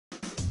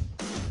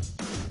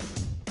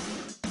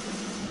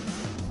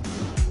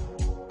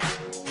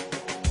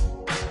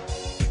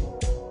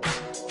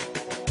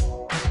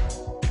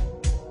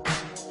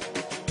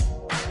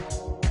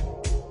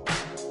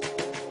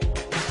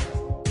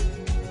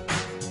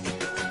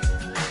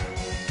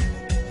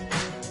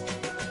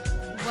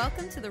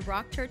Welcome to the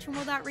Rock Church and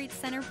World Outreach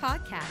Center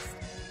podcast.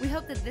 We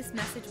hope that this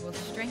message will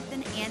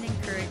strengthen and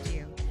encourage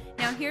you.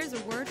 Now here's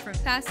a word from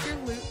Pastor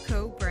Luke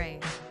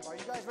Cobrae. Are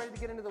you guys ready to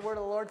get into the word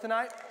of the Lord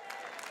tonight?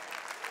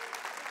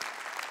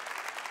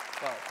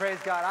 Well, praise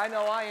God. I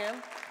know I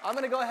am. I'm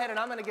going to go ahead and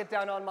I'm going to get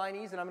down on my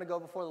knees and I'm going to go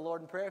before the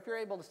Lord in prayer. If you're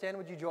able to stand,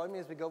 would you join me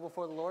as we go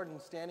before the Lord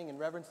and standing in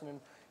reverence and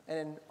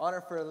in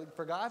honor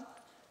for God?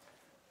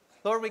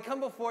 Lord, we come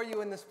before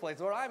you in this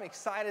place. Lord, I'm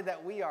excited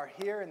that we are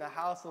here in the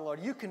house of the Lord.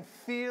 You can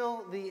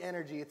feel the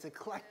energy. It's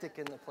eclectic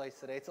in the place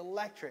today. It's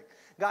electric.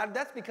 God,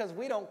 that's because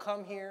we don't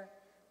come here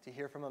to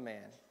hear from a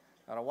man.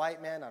 Not a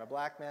white man, not a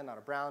black man, not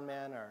a brown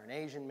man, or an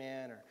Asian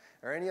man,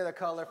 or any other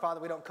color.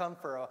 Father, we don't come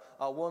for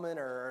a woman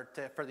or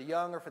for the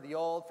young or for the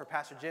old, for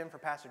Pastor Jim, for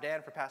Pastor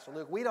Dan, for Pastor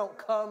Luke. We don't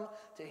come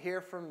to hear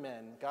from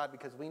men, God,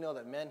 because we know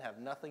that men have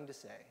nothing to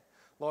say.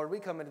 Lord, we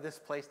come into this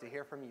place to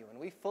hear from you, and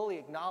we fully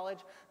acknowledge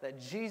that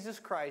Jesus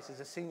Christ is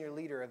the senior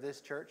leader of this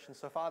church. And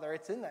so, Father,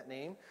 it's in that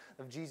name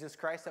of Jesus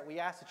Christ that we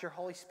ask that your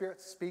Holy Spirit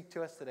speak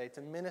to us today,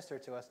 to minister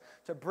to us,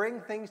 to bring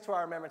things to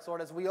our remembrance.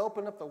 Lord, as we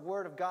open up the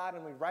Word of God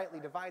and we rightly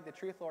divide the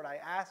truth, Lord, I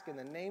ask in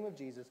the name of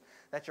Jesus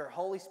that your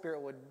Holy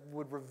Spirit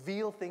would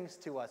reveal things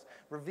to us,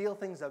 reveal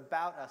things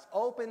about us.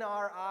 Open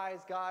our eyes,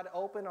 God,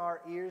 open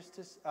our ears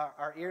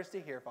to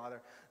hear, Father,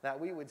 that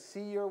we would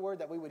see your word,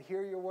 that we would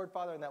hear your word,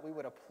 Father, and that we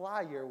would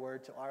apply your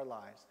word to our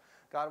lives.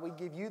 God, we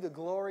give you the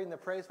glory and the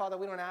praise, Father.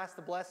 We don't ask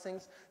the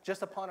blessings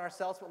just upon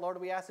ourselves, but Lord,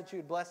 we ask that you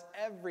would bless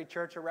every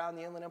church around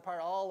the Inland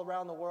Empire, all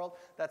around the world,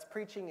 that's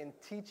preaching and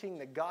teaching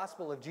the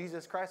gospel of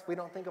Jesus Christ. We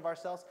don't think of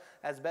ourselves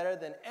as better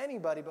than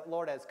anybody, but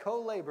Lord, as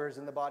co-laborers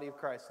in the body of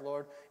Christ.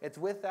 Lord, it's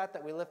with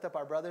that we lift up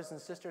our brothers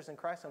and sisters in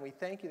Christ, and we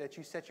thank you that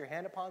you set your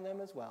hand upon them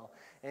as well.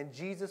 In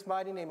Jesus'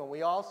 mighty name, and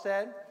we all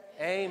said,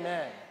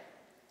 amen.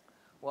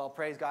 Well,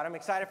 praise God. I'm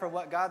excited for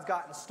what God's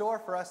got in store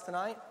for us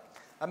tonight.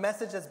 A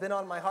message that's been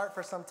on my heart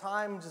for some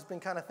time, just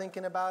been kind of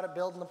thinking about it,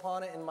 building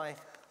upon it in my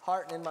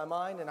heart and in my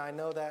mind, and I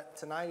know that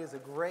tonight is a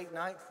great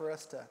night for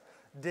us to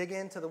dig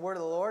into the word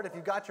of the Lord. If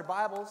you've got your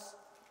Bibles,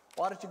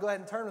 why don't you go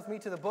ahead and turn with me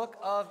to the book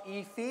of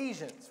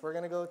Ephesians. We're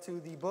going to go to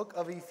the book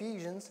of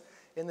Ephesians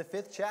in the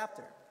 5th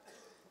chapter.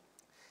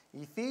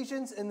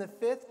 Ephesians in the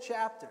 5th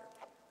chapter.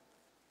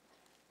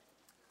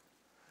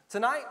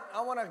 Tonight,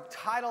 I want to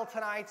title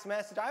tonight's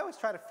message. I always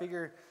try to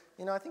figure,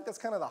 I think that's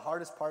kind of the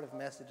hardest part of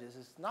messages.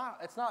 It's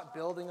not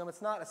building them.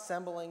 It's not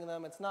assembling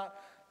them. It's not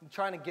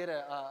trying to get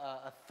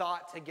a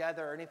thought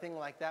together or anything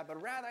like that.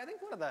 But rather, I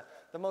think one of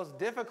the most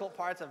difficult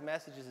parts of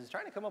messages is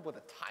trying to come up with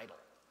a title.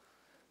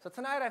 So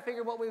tonight, I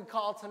figured what we would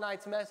call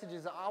tonight's message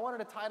is I wanted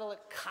to title it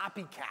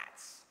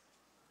Copycats.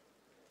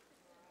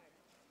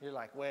 You're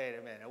like, wait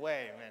a minute.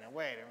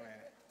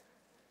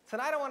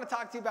 Tonight, I want to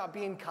talk to you about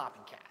being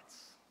copycats.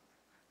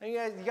 And you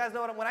guys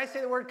know when I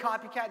say the word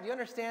copycat, do you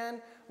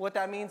understand what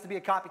that means to be a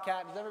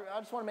copycat? I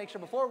just want to make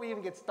sure before we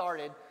even get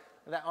started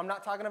that I'm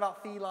not talking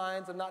about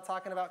felines. I'm not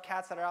talking about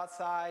cats that are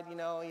outside.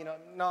 No,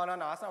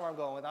 that's not where I'm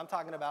going with it. I'm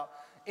talking about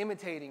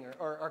imitating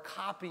or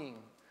copying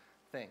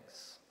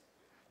things.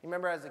 You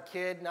remember as a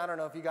kid, and I don't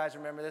know if you guys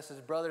remember this,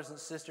 as brothers and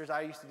sisters, I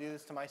used to do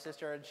this to my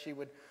sister, and she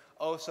would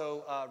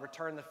also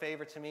return the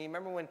favor to me.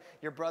 Remember when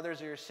your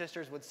brothers or your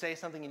sisters would say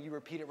something and you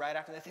repeat it right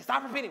after? They say,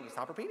 stop repeating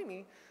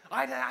me.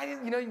 I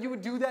didn't, you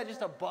would do that just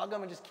to bug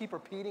them and just keep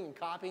repeating and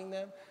copying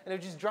them, and it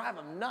would just drive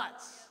them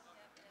nuts.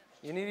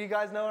 Any of you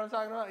guys know what I'm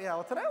talking about? Yeah,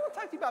 well, tonight I want to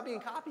talk to you about being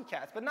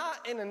copycats, but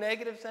not in a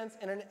negative sense,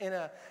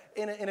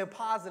 in a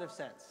positive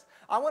sense.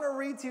 I want to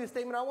read to you a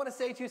statement. I want to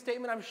say to you a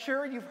statement. I'm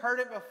sure you've heard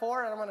it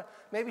before, and I'm going to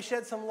maybe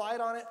shed some light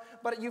on it,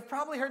 but you've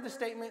probably heard the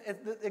statement.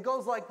 It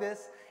goes like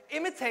this: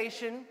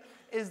 imitation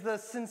is the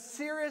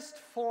sincerest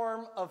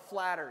form of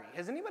flattery.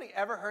 Has anybody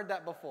ever heard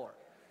that before?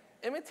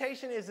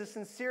 Imitation is the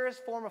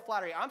sincerest form of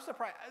flattery. I'm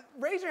surprised.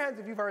 Raise your hands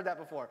if you've heard that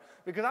before.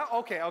 Because I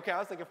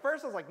was thinking,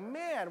 first I was like,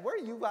 man, where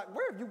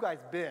have you guys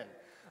been?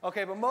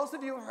 Okay, but most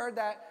of you have heard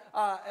that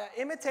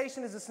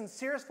imitation is the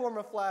sincerest form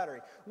of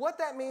flattery. What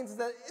that means is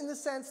that, in the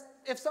sense,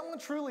 if someone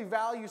truly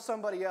values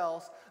somebody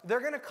else,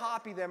 they're going to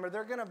copy them, or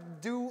they're going to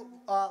do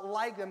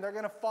like them. They're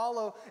going to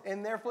follow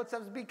in their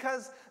footsteps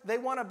because they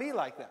want to be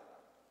like them.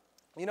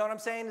 You know what I'm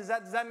saying? Does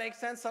that make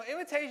sense? So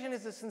imitation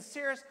is the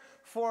sincerest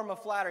form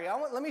of flattery.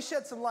 Let me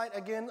shed some light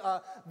again.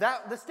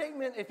 The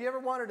statement, if you ever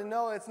wanted to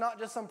know, it's not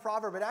just some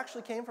proverb. It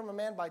actually came from a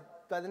man by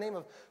the name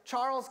of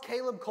Charles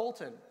Caleb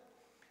Colton.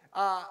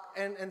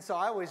 And so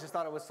I always just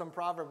thought it was some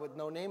proverb with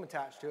no name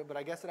attached to it, but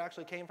I guess it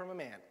actually came from a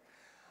man.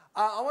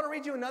 I want to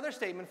read you another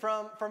statement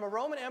from a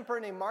Roman emperor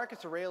named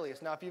Marcus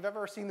Aurelius. Now, if you've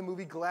ever seen the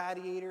movie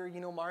Gladiator,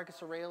 you know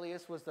Marcus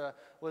Aurelius was the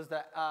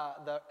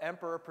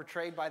emperor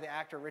portrayed by the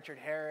actor Richard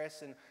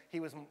Harris, and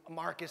he was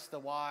Marcus the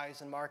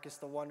Wise and Marcus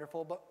the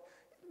Wonderful. But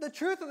the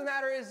truth of the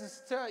matter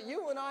is to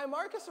you and I,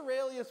 Marcus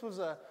Aurelius was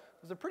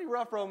was a pretty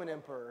rough Roman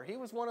emperor. He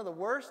was one of the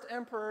worst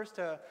emperors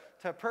to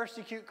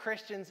persecute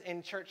Christians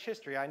in church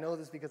history. I know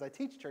this because I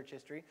teach church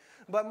history.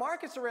 But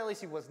Marcus Aurelius,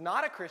 he was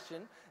not a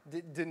Christian,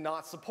 did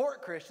not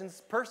support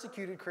Christians,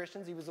 persecuted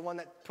Christians. He was the one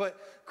that put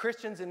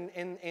Christians in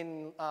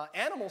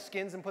animal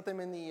skins and put them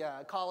in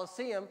the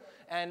Colosseum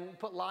and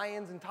put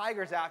lions and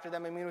tigers after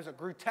them. I mean, it was a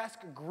grotesque,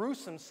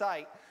 gruesome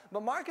sight.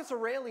 But Marcus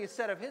Aurelius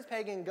said of his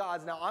pagan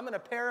gods, now I'm going to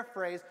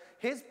paraphrase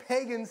his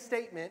pagan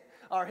statement,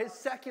 or his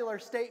secular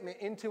statement,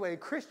 into a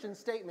Christian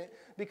statement,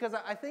 because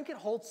I think it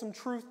holds some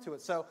truth to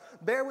it. So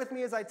bear with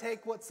me as I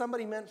take what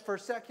somebody meant for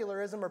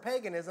secularism or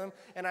paganism,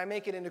 and I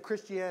make it into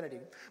Christianity.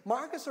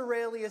 Marcus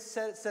Aurelius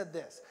said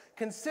this: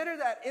 consider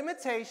that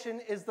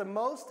imitation is the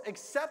most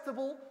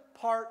acceptable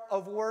part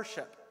of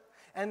worship,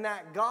 and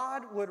that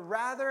God would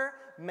rather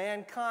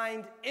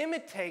mankind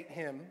imitate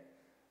him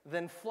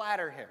than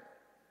flatter him.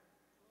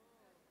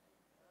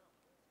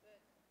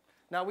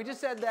 Now, we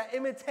just said that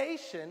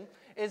imitation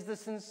is the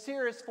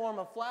sincerest form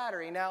of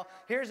flattery. Now,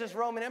 here's this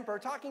Roman emperor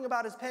talking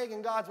about his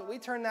pagan gods, but we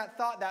turn that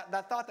thought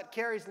that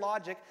carries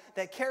logic,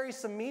 that carries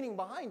some meaning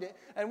behind it,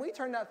 and we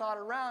turn that thought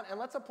around and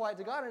let's apply it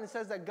to God. And it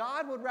says that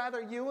God would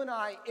rather you and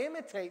I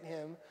imitate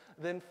him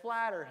than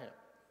flatter him,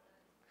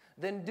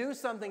 than do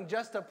something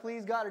just to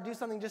please God, or do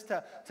something just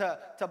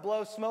to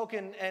blow smoke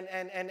and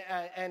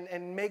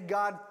make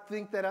God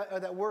think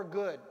that we're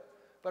good.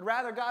 But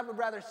rather, God would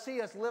rather see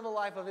us live a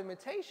life of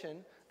imitation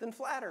than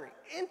flattery.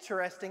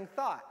 Interesting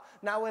thought.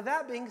 Now, with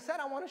that being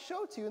said, I want to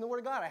show to you in the Word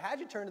of God. I had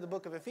you turn to the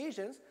book of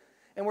Ephesians,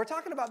 and we're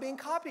talking about being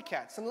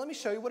copycats. And let me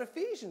show you what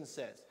Ephesians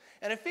says.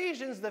 In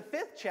Ephesians, the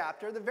 5th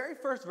chapter, the very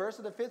first verse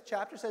of the 5th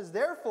chapter says,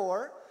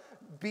 therefore,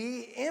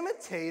 be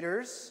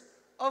imitators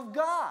of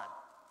God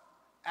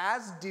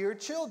as dear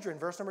children.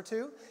 Verse number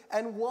 2,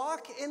 and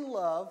walk in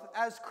love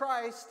as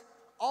Christ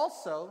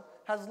also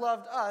has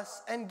loved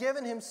us and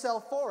given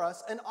himself for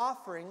us, an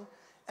offering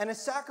and a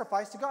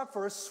sacrifice to God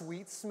for a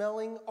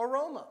sweet-smelling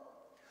aroma.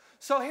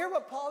 So hear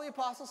what Paul the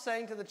Apostle is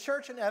saying to the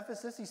church in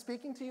Ephesus. He's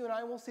speaking to you and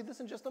I, and we'll see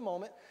this in just a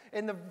moment.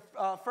 In the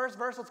first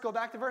verse, let's go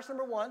back to verse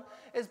number 1,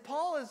 is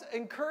Paul is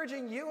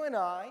encouraging you and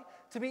I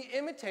to be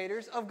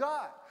imitators of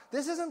God.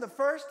 This isn't the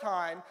first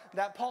time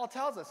that Paul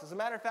tells us. As a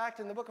matter of fact,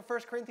 in the book of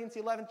 1 Corinthians,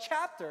 the 11th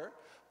chapter,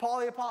 Paul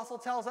the Apostle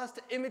tells us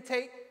to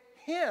imitate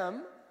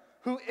him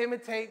who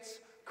imitates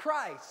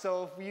Christ.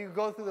 So if you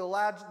go through the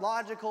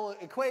logical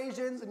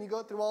equations and you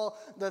go through all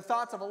the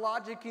thoughts of a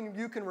logic,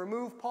 you can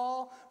remove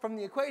Paul from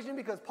the equation,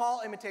 because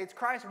Paul imitates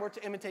Christ. We're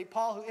to imitate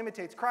Paul who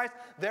imitates Christ.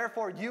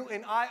 Therefore, you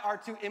and I are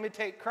to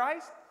imitate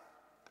Christ.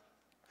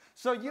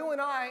 So you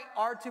and I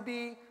are to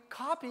be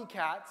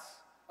copycats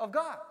of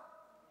God.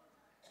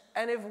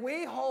 And if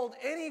we hold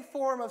any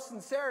form of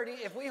sincerity,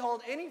 if we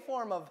hold any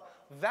form of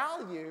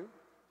value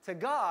to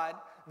God,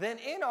 then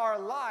in our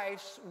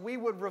lives we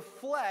would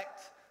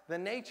reflect the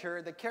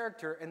nature, the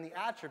character, and the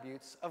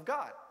attributes of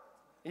God.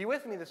 Are you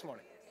with me this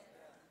morning?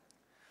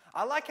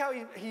 I like how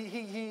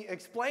he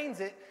explains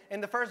it in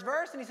the first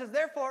verse, and he says,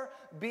 therefore,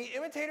 be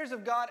imitators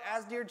of God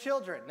as dear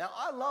children. Now,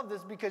 I love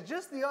this because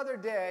just the other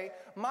day,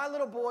 my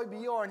little boy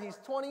Bjorn, he's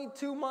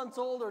 22 months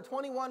old or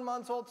 21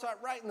 months old, so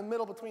right in the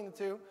middle between the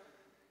two.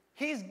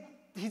 He's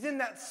in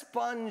that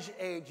sponge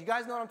age. You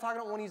guys know what I'm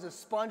talking about? When he's a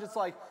sponge, it's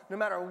like no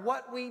matter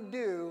what we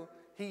do,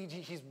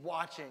 he's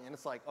watching, and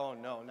it's like, oh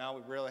no, now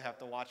we really have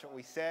to watch what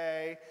we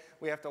say.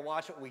 We have to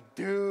watch what we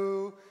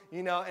do,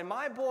 you know. And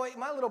my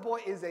little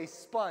boy is a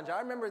sponge. I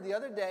remember the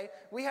other day,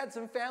 we had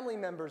some family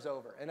members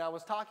over, and I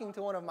was talking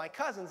to one of my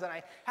cousins, and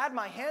I had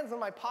my hands in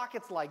my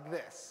pockets like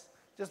this.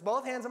 Just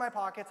both hands in my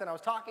pockets, and I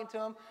was talking to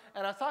him,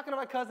 and I was talking to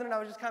my cousin, and I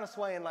was just kind of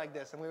swaying like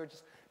this, and we were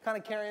just kind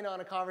of carrying on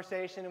a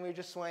conversation, and we were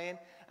just swaying.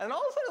 And all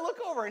of a sudden I look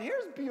over, and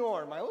here's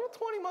Bjorn, my little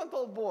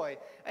 20-month-old boy,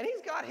 and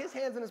he's got his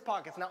hands in his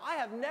pockets. Now, I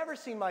have never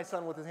seen my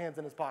son with his hands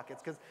in his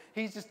pockets because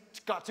he's just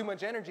got too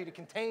much energy to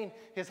contain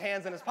his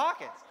hands in his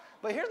pockets.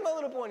 But here's my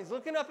little boy, and he's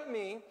looking up at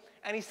me,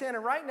 and he's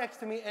standing right next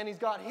to me, and he's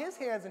got his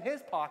hands in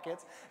his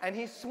pockets, and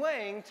he's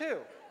swaying too.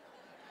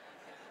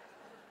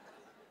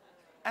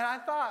 And I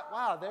thought,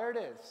 wow, there it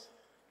is.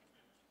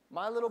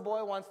 My little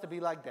boy wants to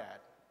be like Dad.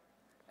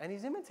 And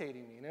he's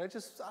imitating me. You know,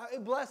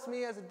 it blessed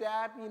me as a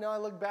dad. You know, I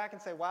look back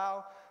and say,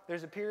 wow,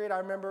 there's a period I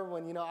remember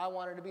when, you know, I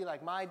wanted to be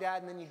like my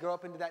dad, and then you grow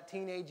up into that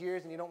teenage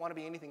years and you don't want to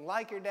be anything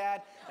like your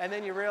dad. And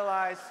then you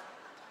realize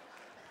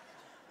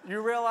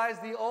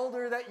the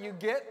older that you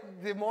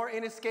get, the more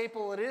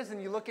inescapable it is,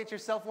 and you look at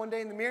yourself one day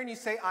in the mirror and you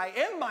say, I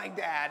am my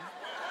dad.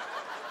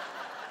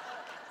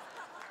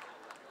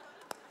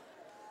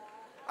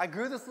 I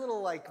grew this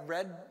little like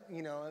red,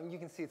 you know, and you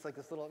can see it's like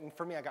this little,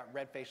 for me I got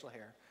red facial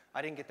hair.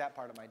 I didn't get that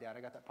part of my dad, I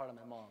got that part of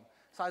my mom.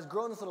 So I was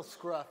growing this little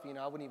scruff, you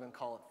know, I wouldn't even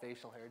call it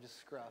facial hair, just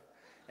scruff.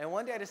 And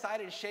one day I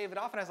decided to shave it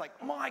off, and I was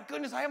like, my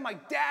goodness, I have my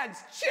dad's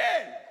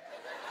chin!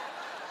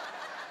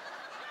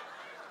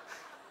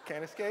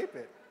 Can't escape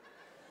it.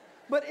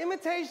 But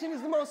imitation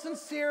is the most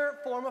sincere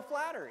form of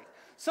flattery.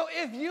 So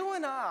if you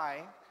and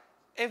I,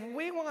 if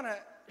we want to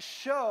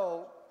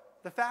show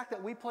the fact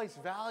that we place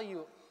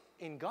value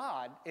in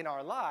God in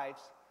our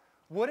lives,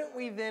 wouldn't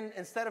we then,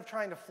 instead of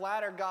trying to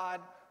flatter God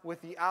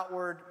with the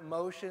outward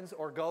motions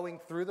or going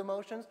through the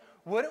motions,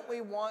 wouldn't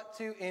we want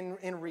to,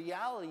 in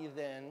reality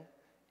then,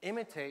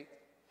 imitate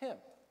him?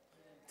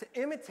 To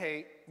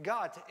imitate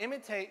God, to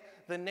imitate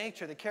the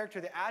nature, the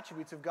character, the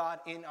attributes of God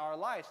in our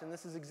lives. And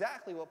this is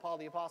exactly what Paul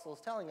the Apostle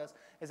is telling us,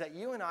 is that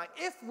you and I,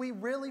 if we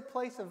really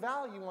place a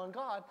value on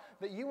God,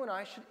 that you and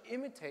I should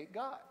imitate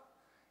God.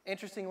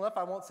 Interesting enough,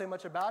 I won't say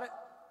much about it.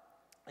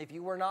 If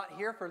you were not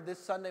here for this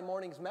Sunday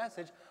morning's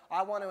message,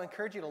 I want to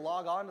encourage you to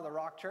log on to the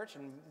Rock Church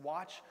and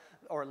watch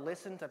or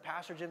listen to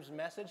Pastor Jim's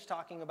message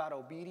talking about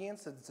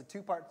obedience. It's a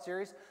two-part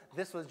series.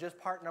 This was just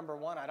part number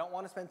 1. I don't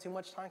want to spend too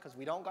much time because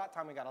we don't got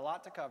time. We got a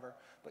lot to cover,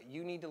 but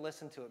you need to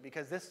listen to it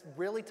because this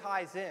really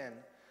ties in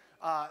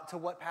to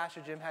what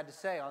Pastor Jim had to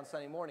say on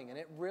Sunday morning, and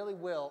it really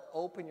will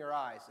open your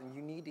eyes, and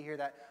you need to hear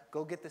that.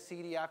 Go get the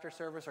CD after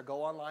service or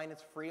go online.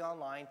 It's free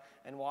online,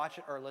 and watch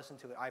it or listen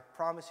to it. I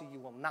promise you, you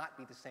will not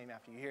be the same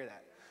after you hear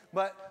that.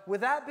 But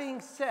with that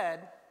being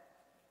said,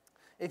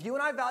 if you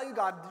and I value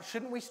God,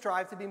 shouldn't we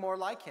strive to be more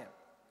like him?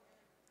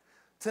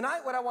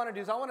 Tonight, what I want to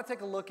do is I want to take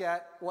a look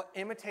at what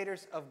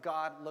imitators of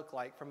God look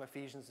like from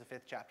Ephesians, the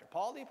 5th chapter.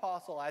 Paul the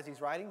Apostle, as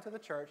he's writing to the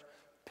church,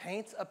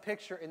 paints a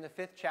picture in the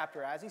 5th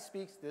chapter as he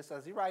speaks this,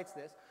 as he writes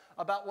this,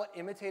 about what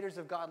imitators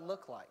of God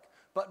look like.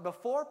 But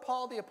before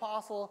Paul the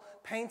Apostle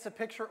paints a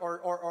picture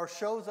or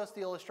shows us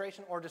the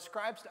illustration or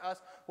describes to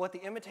us what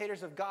the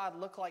imitators of God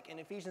look like in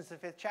Ephesians, the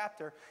 5th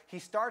chapter, he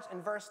starts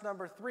in verse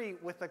number 3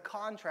 with the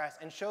contrast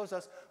and shows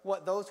us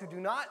what those who do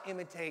not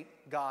imitate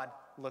God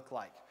look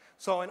like.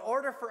 So in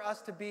order for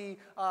us to be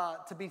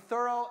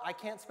thorough, I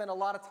can't spend a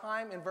lot of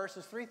time in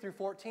verses 3 through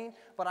 14,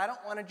 but I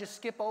don't want to just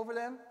skip over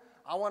them.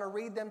 I want to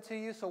read them to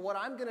you. So what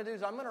I'm going to do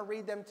is I'm going to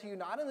read them to you,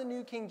 not in the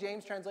New King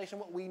James translation,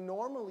 what we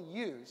normally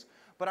use,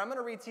 but I'm going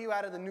to read to you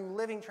out of the New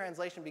Living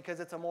Translation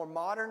because it's a more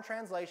modern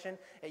translation.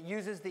 It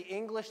uses the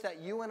English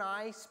that you and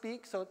I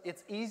speak, so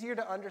it's easier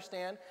to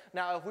understand.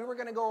 Now, if we were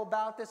going to go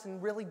about this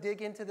and really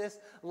dig into this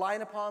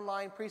line upon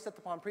line, precept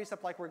upon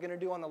precept, like we're going to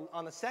do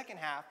on the second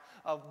half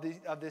of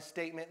this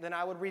statement, then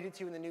I would read it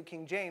to you in the New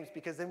King James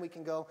because then we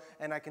can go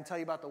and I can tell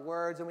you about the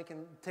words and we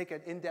can take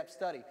an in-depth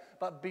study.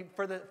 But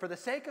for the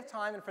sake of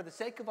time and for the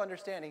sake of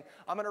understanding,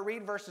 I'm going to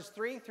read verses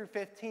 3 through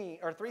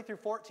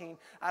 14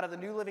 out of the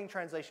New Living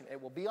Translation.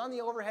 It will be on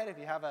the overhead. If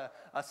you have a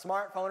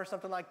smartphone or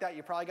something like that,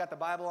 you probably got the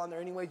Bible on there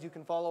anyways. You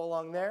can follow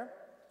along there.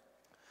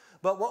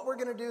 But what we're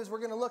going to do is we're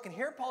going to look, and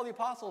here Paul the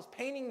Apostle is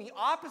painting the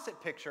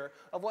opposite picture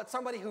of what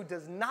somebody who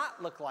does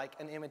not look like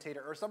an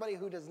imitator or somebody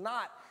who does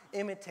not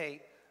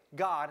imitate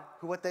God,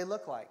 what they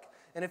look like.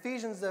 In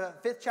Ephesians, the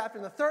 5th chapter,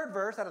 in the 3rd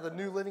verse, out of the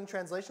New Living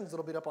Translation, it's a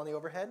little bit up on the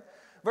overhead,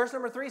 verse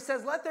number 3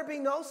 says, "Let there be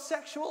no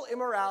sexual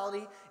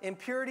immorality,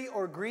 impurity,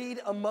 or greed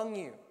among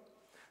you.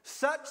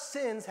 Such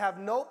sins have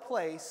no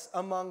place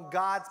among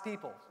God's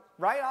people."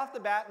 Right off the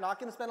bat, not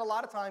going to spend a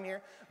lot of time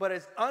here, but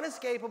it's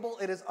unescapable,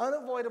 it is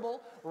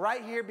unavoidable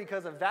right here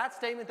because of that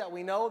statement that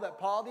we know that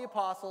Paul the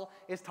Apostle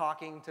is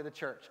talking to the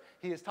church.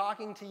 He is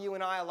talking to you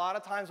and I. A lot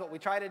of times what we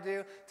try to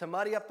do to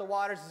muddy up the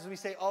waters is we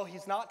say, oh,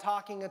 he's not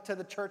talking to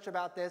the church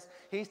about this.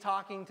 He's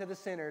talking to the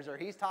sinners, or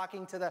he's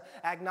talking to the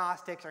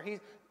agnostics, or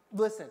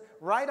listen,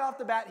 right off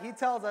the bat, he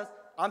tells us,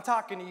 I'm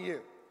talking to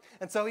you.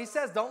 And so he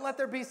says, don't let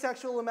there be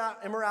sexual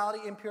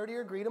immorality, impurity,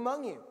 or greed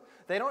among you.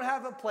 They don't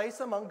have a place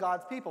among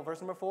God's people.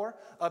 Verse number 4,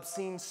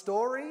 obscene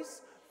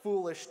stories,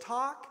 foolish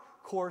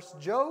talk, coarse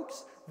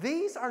jokes,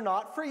 these are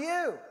not for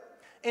you.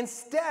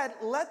 Instead,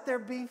 let there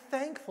be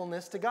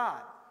thankfulness to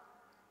God.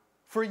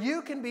 For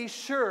you can be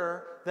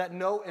sure that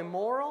no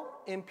immoral,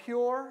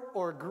 impure,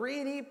 or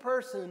greedy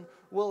person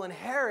will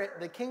inherit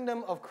the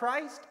kingdom of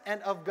Christ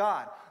and of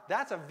God.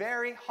 That's a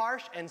very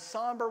harsh and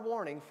somber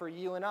warning for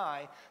you and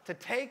I to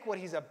take what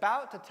he's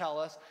about to tell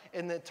us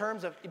in the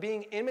terms of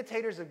being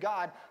imitators of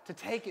God, to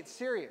take it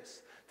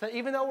serious. To,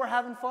 even though we're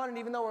having fun and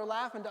even though we're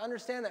laughing, to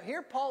understand that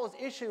here Paul is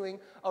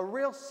issuing a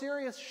real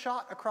serious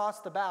shot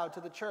across the bow to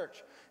the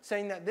church,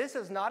 saying that this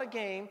is not a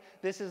game,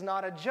 this is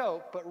not a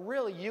joke, but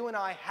really you and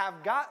I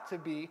have got to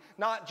be,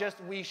 not just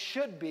we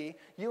should be,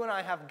 you and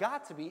I have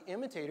got to be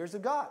imitators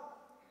of God.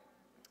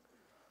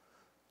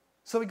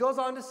 So he goes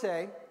on to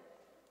say,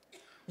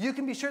 you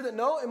can be sure that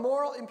no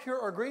immoral, impure,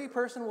 or greedy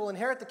person will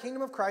inherit the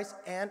kingdom of Christ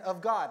and of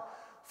God.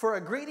 For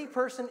a greedy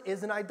person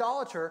is an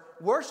idolater,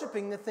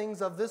 worshiping the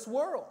things of this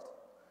world.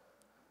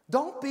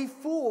 Don't be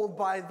fooled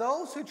by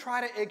those who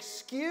try to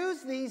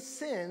excuse these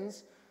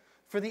sins,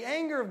 for the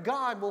anger of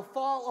God will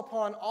fall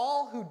upon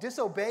all who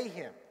disobey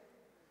him.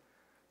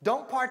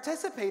 Don't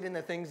participate in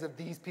the things that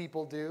these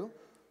people do.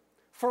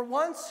 For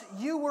once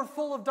you were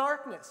full of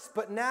darkness,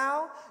 but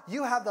now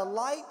you have the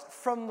light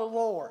from the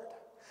Lord.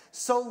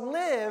 So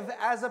live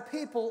as a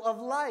people of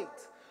light.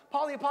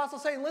 Paul the Apostle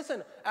is saying,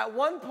 listen, at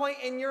one point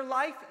in your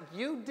life,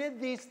 you did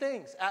these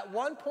things. At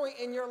one point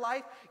in your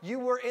life, you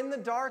were in the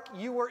dark.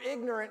 You were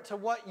ignorant to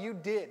what you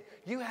did.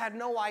 You had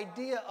no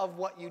idea of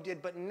what you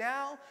did. But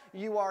now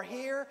you are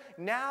here.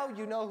 Now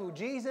you know who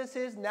Jesus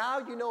is. Now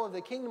you know of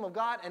the kingdom of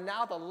God. And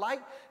now the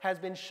light has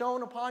been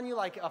shown upon you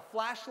like a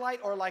flashlight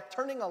or like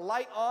turning a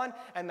light on,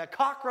 and the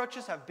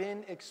cockroaches have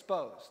been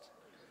exposed.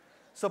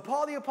 So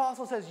Paul the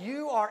Apostle says,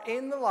 you are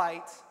in the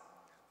light,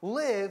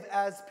 live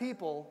as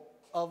people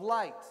of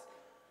light.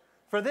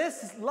 For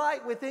this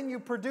light within you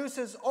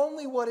produces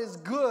only what is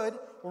good,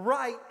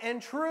 right,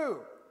 and true.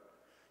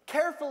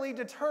 Carefully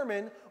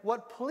determine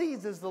what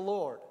pleases the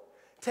Lord.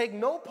 Take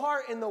no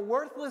part in the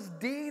worthless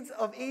deeds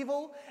of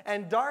evil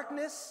and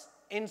darkness.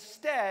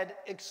 Instead,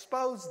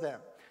 expose them.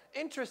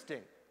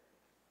 Interesting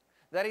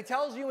that he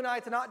tells you and I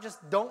to not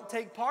just don't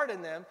take part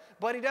in them,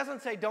 but he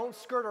doesn't say don't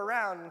skirt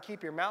around and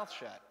keep your mouth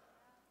shut.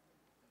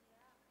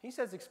 He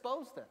says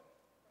expose them.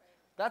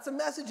 That's a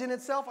message in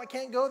itself. I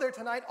can't go there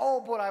tonight.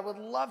 Oh, but I would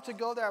love to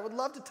go there. I would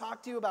love to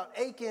talk to you about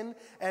Achan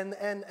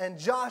and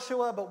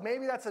Joshua, but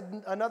maybe that's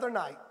another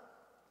night.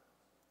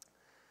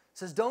 It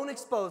says don't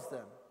expose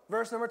them.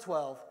 Verse number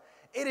 12.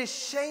 It is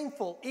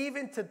shameful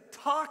even to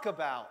talk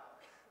about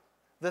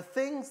the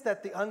things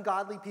that the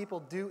ungodly people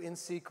do in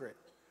secret.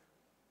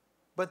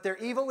 But their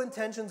evil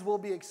intentions will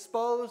be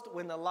exposed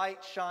when the light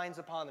shines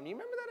upon them. You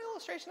remember that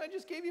illustration I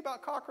just gave you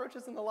about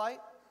cockroaches in the light?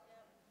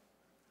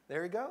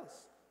 There he goes.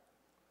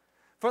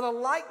 For the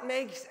light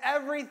makes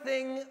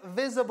everything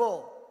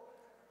visible.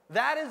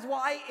 That is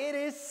why it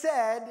is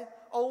said,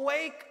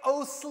 awake,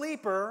 O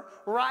sleeper,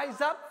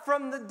 rise up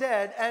from the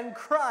dead, and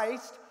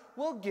Christ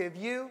will give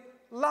you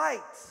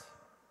light.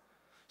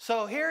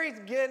 So here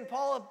again,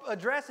 Paul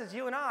addresses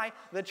you and I,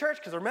 the church,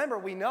 because remember,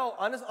 we know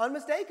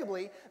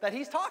unmistakably that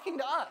he's talking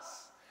to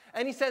us.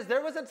 And he says,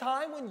 there was a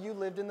time when you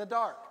lived in the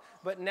dark.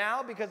 But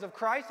now, because of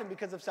Christ and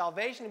because of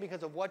salvation and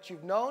because of what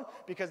you've known,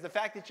 because of the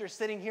fact that you're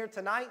sitting here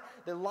tonight,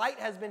 the light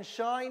has been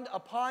shined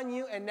upon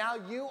you, and now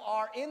you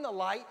are in the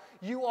light.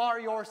 You are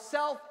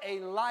yourself a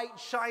light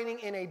shining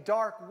in a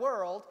dark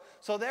world.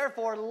 So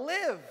therefore,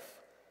 live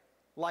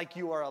like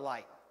you are a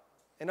light.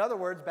 In other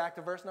words, back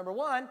to verse number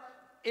 1,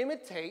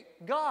 imitate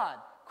God,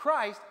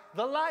 Christ,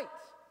 the light.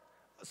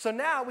 So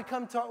now we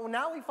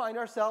find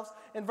ourselves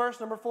in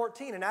verse number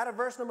 14. And out of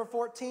verse number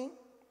 14,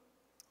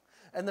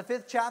 in the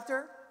 5th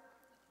chapter,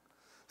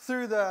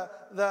 through the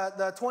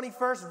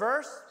 21st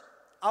verse,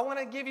 I want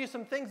to give you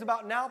some things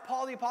about now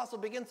Paul the Apostle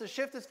begins to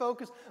shift his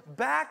focus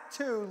back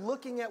to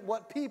looking at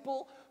what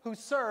people who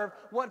serve,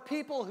 what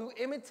people who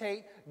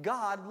imitate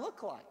God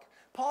look like.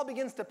 Paul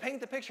begins to paint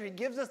the picture. He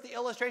gives us the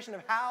illustration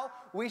of how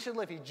we should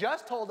live. He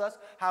just told us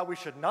how we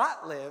should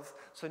not live.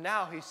 So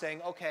now he's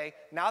saying, okay,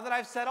 now that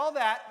I've said all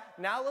that,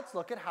 now let's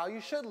look at how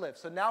you should live.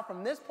 So now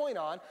from this point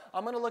on,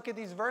 I'm going to look at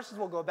these verses.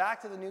 We'll go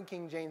back to the New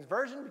King James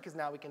Version because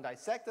now we can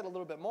dissect it a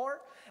little bit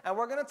more. And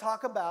we're going to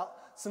talk about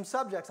some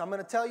subjects. I'm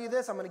going to tell you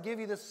this. I'm going to give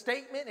you this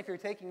statement if you're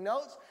taking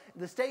notes.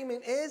 The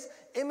statement is,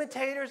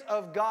 imitators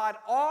of God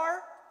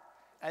are,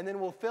 and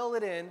then we'll fill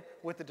it in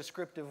with the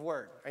descriptive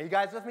word. Are you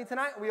guys with me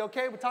tonight? Are we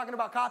okay? We're talking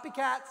about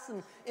copycats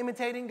and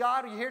imitating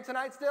God. Are you here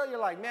tonight still? You're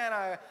like, man,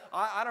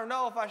 I don't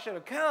know if I should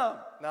have come.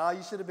 No,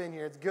 you should have been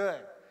here. It's good.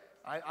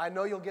 I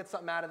know you'll get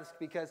something out of this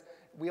because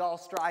we all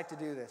strive to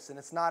do this. And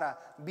it's not a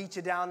beat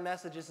you down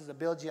message. This is a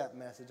build you up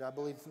message, I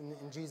believe,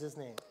 in Jesus'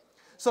 name.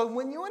 So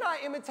when you and I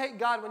imitate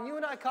God, when you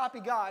and I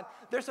copy God,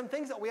 there's some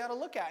things that we ought to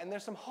look at, and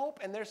there's some hope,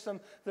 and there's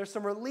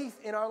some relief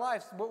in our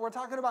lives. But we're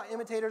talking about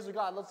imitators of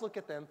God. Let's look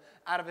at them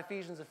out of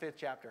Ephesians, the 5th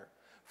chapter.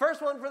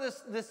 First one for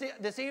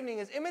this evening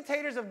is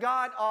imitators of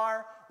God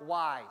are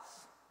wise.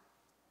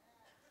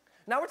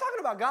 Now we're talking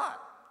about God.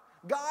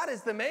 God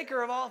is the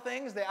maker of all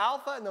things, the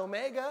Alpha and the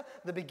Omega,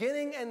 the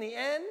beginning and the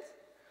end.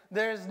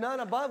 There's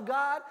none above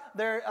God.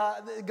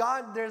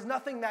 There's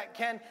nothing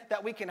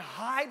that we can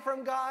hide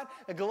from God.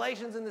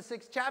 Galatians in the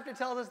 6th chapter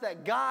tells us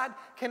that God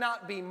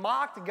cannot be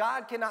mocked.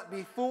 God cannot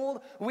be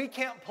fooled. We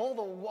can't pull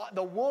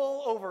the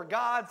wool over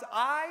God's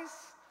eyes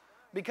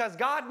because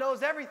God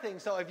knows everything.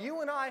 So if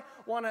you and I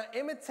want to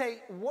imitate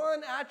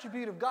one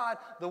attribute of God,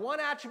 the one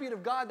attribute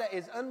of God that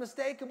is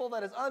unmistakable,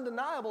 that is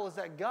undeniable, is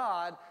that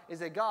God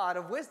is a God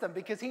of wisdom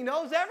because he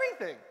knows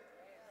everything.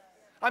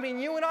 I mean,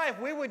 you and I, if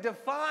we would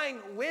define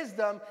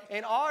wisdom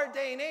in our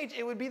day and age,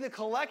 it would be the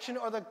collection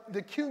or the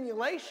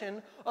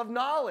accumulation of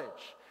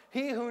knowledge.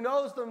 He who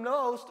knows the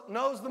most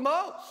knows the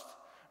most,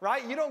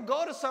 right? You don't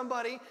go to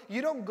somebody,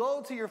 you don't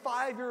go to your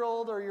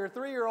 5-year-old or your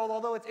 3-year-old,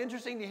 although it's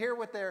interesting to hear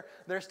what their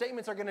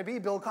statements are going to be.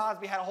 Bill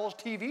Cosby had a whole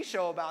TV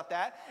show about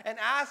that, and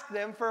ask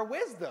them for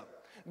wisdom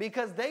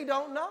because they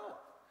don't know.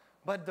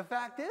 But the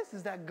fact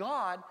is that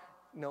God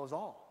knows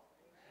all.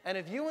 And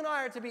if you and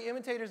I are to be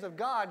imitators of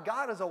God,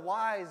 God is a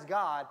wise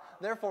God.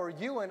 Therefore,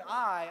 you and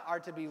I are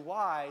to be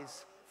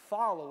wise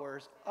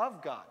followers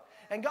of God.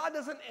 And God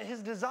doesn't,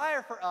 his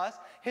desire for us,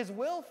 his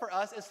will for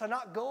us is to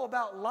not go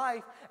about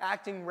life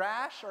acting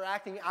rash or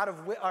acting out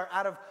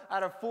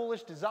of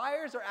foolish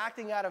desires or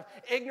acting out of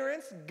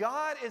ignorance.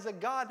 God is a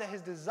God that his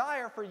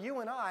desire for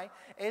you and I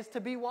is to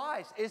be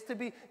wise,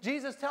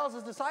 Jesus tells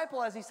his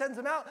disciple as he sends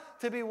them out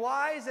to be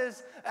wise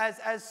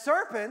as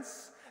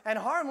serpents and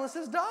harmless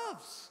as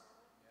doves.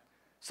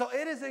 So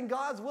it is in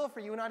God's will for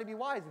you and I to be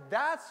wise.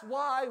 That's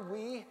why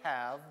we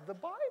have the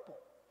Bible.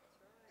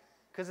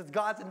 because it's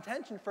God's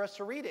intention for us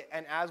to read it.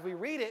 And as we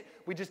read it,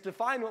 we just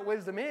define what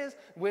wisdom is.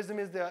 Wisdom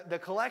is the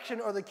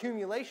collection or the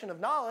accumulation of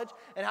knowledge.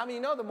 And how many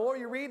know the more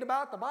you read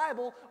about the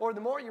Bible, or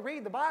the more you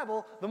read the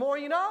Bible, the more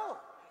you know?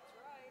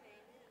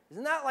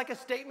 Isn't that like a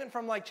statement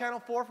from like Channel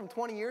 4 from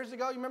 20 years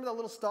ago? You remember that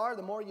little star,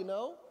 the more you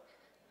know?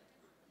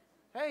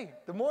 Hey,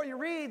 the more you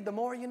read, the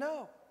more you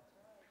know.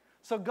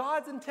 So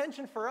God's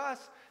intention for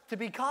us to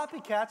be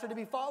copycats or to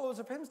be followers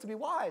of him is to be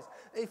wise.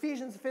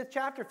 Ephesians 5th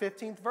chapter,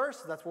 15th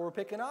verse, that's where we're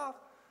picking off,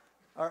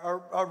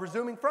 or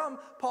resuming from.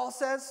 Paul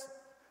says,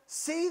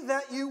 see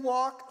that you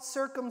walk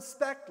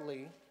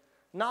circumspectly,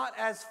 not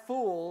as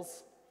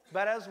fools,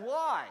 but as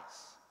wise.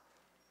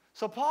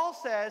 So Paul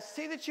says,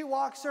 see that you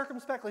walk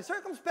circumspectly.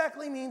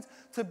 Circumspectly means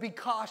to be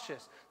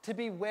cautious, to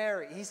be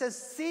wary. He says,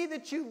 see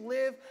that you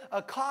live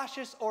a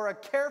cautious or a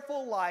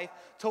careful life,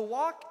 to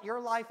walk your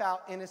life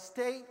out in a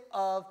state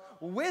of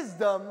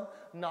wisdom,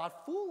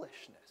 not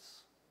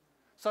foolishness.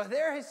 So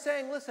there he's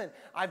saying, listen,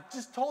 I've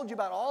just told you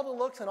about all the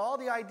looks and all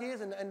the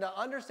ideas and the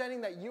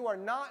understanding that you are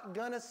not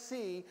going to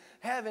see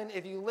heaven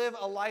if you live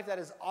a life that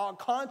is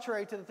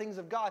contrary to the things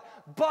of God.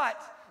 But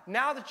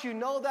now that you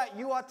know that,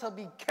 you ought to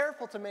be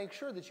careful to make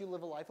sure that you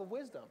live a life of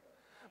wisdom.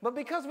 But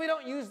because we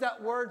don't use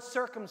that word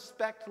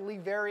circumspectly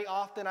very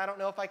often, I don't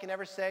know if I can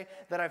ever say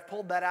that I've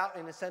pulled that out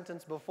in a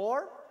sentence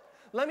before.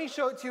 Let me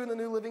show it to you in the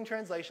New Living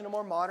Translation, a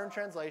more modern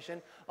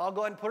translation. I'll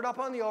go ahead and put it up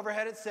on the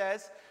overhead. It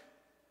says,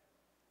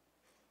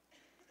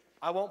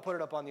 I won't put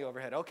it up on the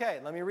overhead.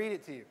 Okay, let me read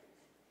it to you.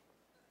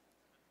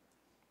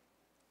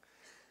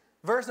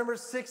 Verse number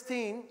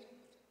 16.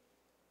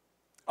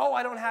 Oh,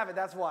 I don't have it.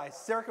 That's why.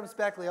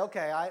 Circumspectly.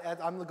 Okay,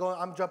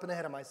 I'm jumping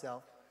ahead of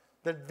myself.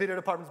 The video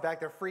department's back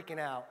there freaking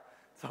out.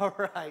 It's all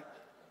right.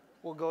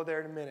 We'll go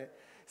there in a minute.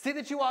 See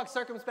that you walk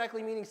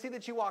circumspectly, meaning see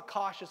that you walk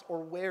cautious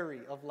or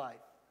wary of life.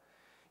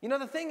 You know,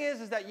 the thing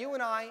is that you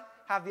and I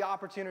have the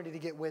opportunity to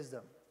get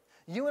wisdom.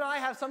 You and I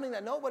have something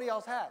that nobody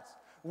else has.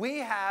 We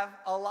have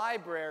a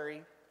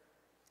library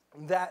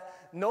that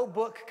no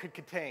book could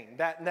contain,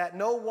 that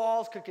no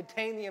walls could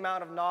contain the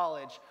amount of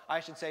knowledge.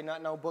 I should say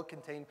not no book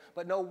contain,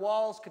 but no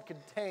walls could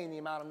contain the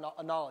amount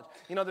of knowledge.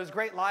 You know, there's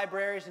great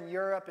libraries in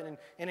Europe and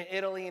in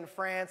Italy and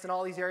France and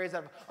all these areas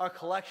that are a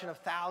collection of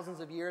thousands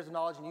of years of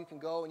knowledge, and you can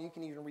go and you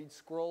can even read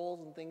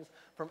scrolls and things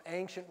from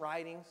ancient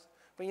writings.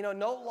 But you know,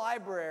 no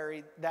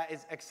library that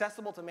is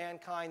accessible to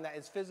mankind, that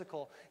is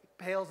physical,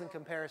 pales in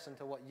comparison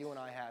to what you and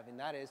I have. And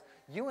that is,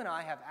 you and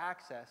I have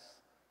access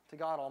to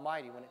God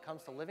Almighty when it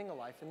comes to living a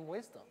life in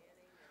wisdom.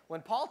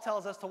 When Paul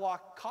tells us to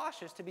walk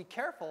cautious, to be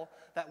careful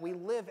that we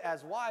live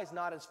as wise,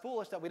 not as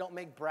foolish, that we don't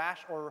make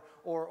brash or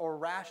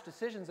rash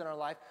decisions in our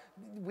life,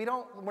 we're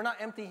not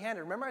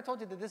empty-handed. Remember I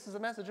told you that this is a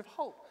message of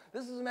hope.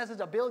 This is a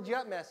message, a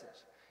build-you-up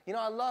message. You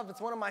know,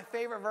 it's one of my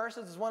favorite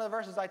verses. It's one of the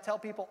verses I tell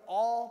people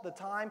all the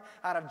time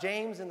out of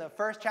James in the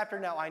 1st chapter.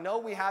 Now, I know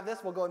we have this.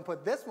 We'll go and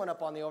put this one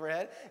up on the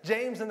overhead.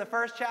 James in the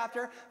 1st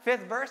chapter,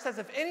 5th verse says,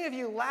 if any of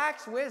you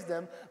lacks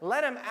wisdom,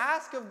 let him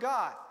ask of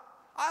God.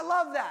 I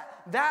love that.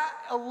 That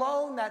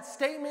alone, that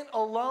statement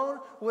alone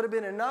would have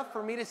been enough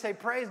for me to say,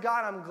 praise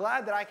God, I'm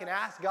glad that I can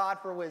ask God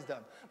for wisdom.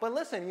 But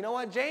listen, you know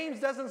what? James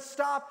doesn't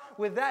stop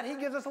with that. He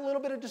gives us a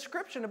little bit of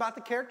description about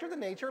the character, the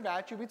nature, of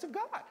attributes of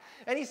God.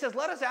 And he says,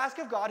 let us ask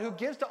of God who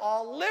gives to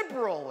all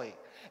liberally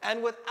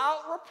and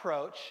without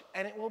reproach,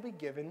 and it will be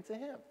given to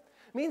him.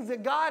 It means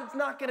that God's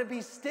not going to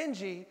be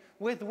stingy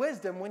with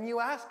wisdom when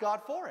you ask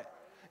God for it.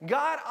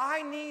 God,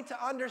 I need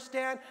to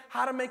understand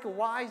how to make a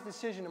wise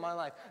decision in my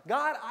life.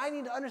 God, I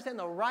need to understand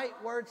the right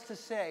words to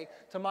say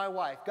to my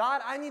wife. God,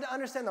 I need to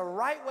understand the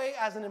right way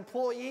as an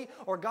employee,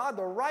 or God,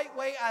 the right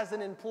way as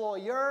an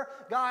employer.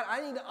 God,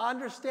 I need to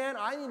understand,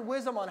 I need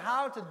wisdom on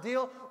how to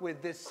deal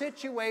with this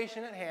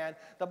situation at hand.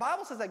 The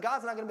Bible says that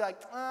God's not going to be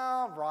like,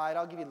 all right,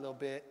 I'll give you a little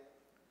bit.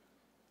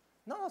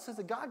 No, it says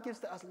that God gives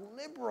to us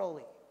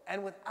liberally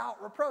and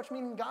without reproach,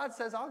 meaning God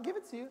says, I'll give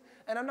it to you,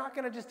 and I'm not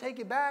going to just take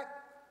it back.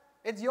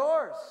 It's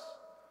yours.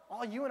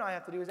 All you and I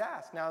have to do is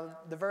ask. Now,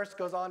 the verse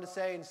goes on to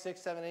say in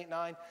 6, 7, 8,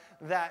 9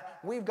 that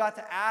we've got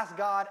to ask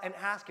God and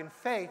ask in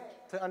faith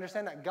to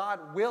understand that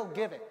God will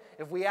give it.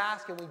 If we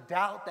ask and we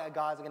doubt that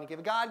God's going to give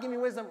it, God, give me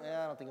wisdom.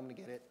 I don't think I'm going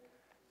to get it.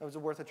 It was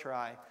worth a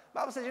try. The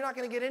Bible says you're not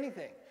going to get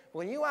anything.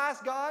 When you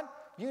ask God,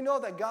 you know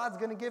that God's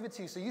going to give it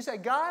to you. So you say,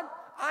 God,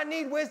 I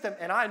need wisdom,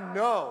 and I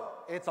know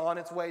it's on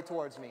its way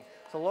towards me.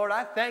 So, Lord,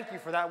 I thank you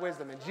for that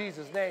wisdom in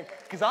Jesus' name,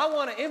 because I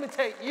want to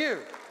imitate you.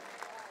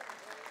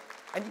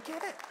 And you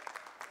get it.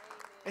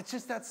 It's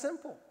just that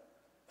simple.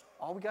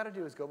 All we got to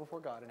do is go before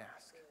God and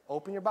ask.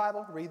 Open your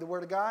Bible, read the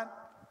Word of God.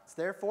 It's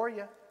there for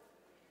you.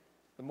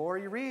 The more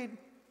you read,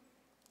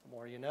 the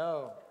more you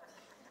know.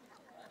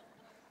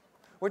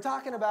 We're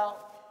talking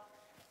about,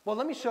 well,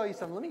 let me show you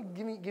something. Let me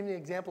give me an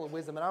example of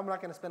wisdom, and I'm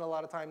not going to spend a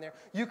lot of time there.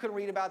 You can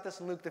read about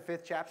this in Luke the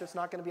 5th chapter. It's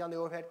not going to be on the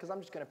overhead because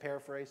I'm just going to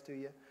paraphrase to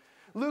you.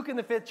 Luke in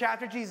the 5th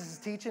chapter, Jesus is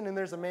teaching, and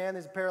there's a man,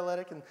 there's a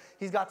paralytic, and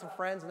he's got some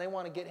friends, and they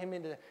want to get him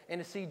in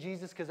to see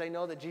Jesus because they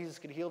know that Jesus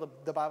could heal.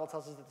 The Bible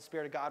tells us that the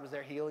Spirit of God was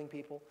there healing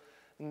people.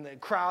 And the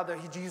crowd,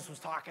 Jesus was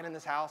talking in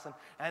this house,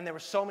 and there were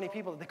so many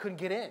people that they couldn't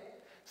get in.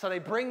 So they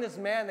bring this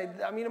man.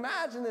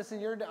 Imagine this.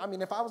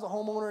 If I was a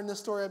homeowner in this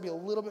story, I'd be a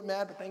little bit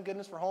mad, but thank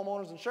goodness for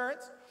homeowners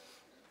insurance.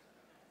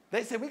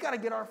 They said, we got to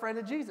get our friend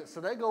to Jesus.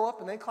 So they go up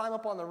and they climb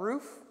up on the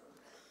roof,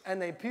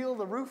 and they peel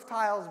the roof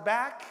tiles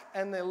back,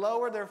 and they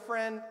lower their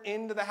friend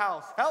into the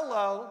house.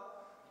 Hello.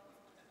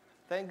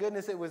 Thank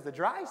goodness it was the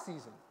dry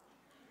season.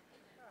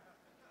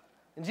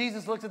 And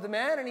Jesus looks at the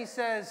man and he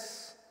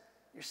says,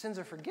 your sins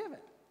are forgiven.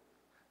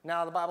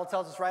 Now, the Bible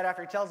tells us right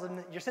after he tells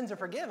them your sins are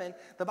forgiven,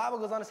 the Bible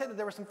goes on to say that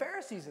there were some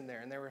Pharisees in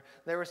there, and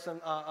there were some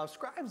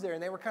scribes there,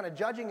 and they were kind of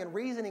judging and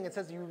reasoning. It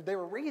says they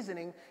were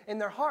reasoning in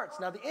their hearts.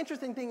 Now, the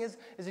interesting thing is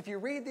if you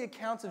read the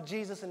accounts of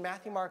Jesus in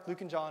Matthew, Mark, Luke,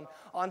 and John,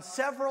 on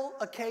several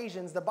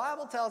occasions, the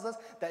Bible tells us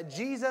that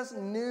Jesus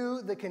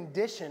knew the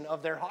condition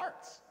of their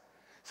hearts.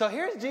 So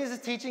here's Jesus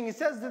teaching. He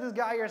says to this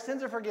guy, your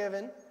sins are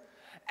forgiven.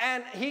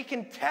 And he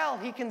can tell,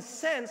 he can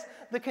sense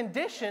the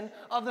condition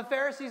of the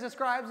Pharisees, the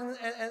scribes,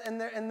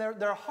 and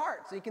their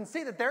hearts. He can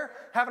see that they're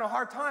having a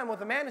hard time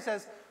with a man who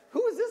says,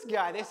 who is this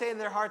guy? They say in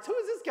their hearts, who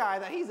is this guy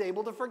that he's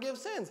able to forgive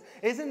sins?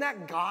 Isn't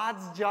that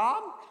God's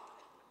job?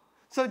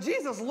 So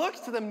Jesus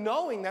looks to them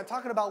knowing that,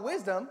 talking about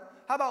wisdom.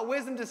 How about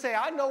wisdom to say,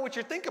 I know what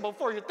you're thinking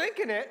before you're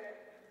thinking it?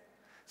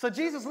 So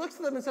Jesus looks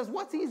to them and says,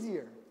 what's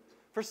easier?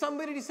 For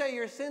somebody to say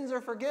your sins are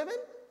forgiven,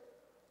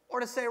 or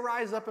to say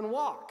rise up and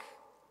walk?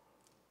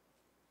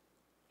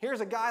 Here's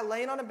a guy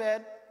laying on a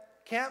bed,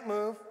 can't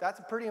move.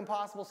 That's a pretty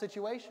impossible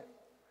situation.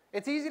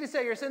 It's easy to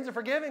say your sins are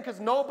forgiven because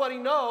nobody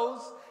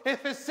knows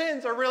if his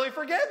sins are really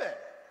forgiven,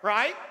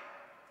 right?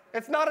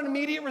 It's not an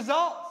immediate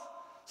result.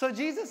 So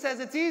Jesus says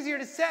it's easier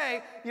to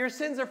say your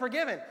sins are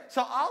forgiven.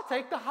 So I'll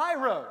take the high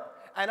road,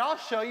 and I'll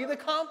show you the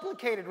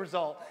complicated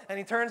result. And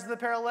he turns to the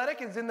paralytic,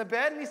 he's in the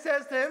bed, and he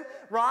says to him,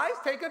 rise,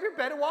 take up your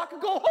bed, and walk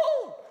and go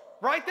home.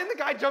 Right then the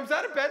guy jumps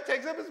out of bed,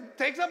 takes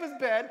up his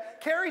bed,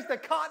 carries the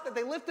cot that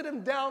they lifted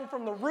him down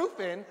from the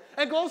roof in,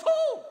 and goes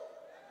home.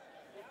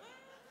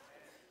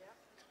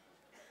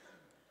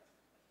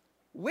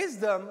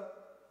 Wisdom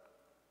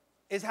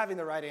is having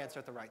the right answer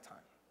at the right time.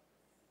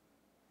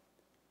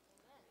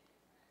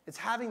 It's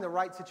having the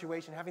right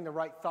situation, having the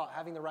right thought,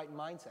 having the right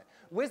mindset.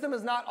 Wisdom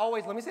is not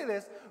always, let me say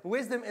this,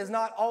 wisdom is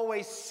not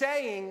always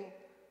saying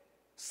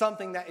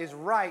something that is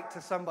right to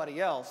somebody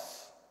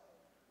else.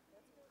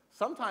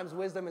 Sometimes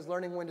wisdom is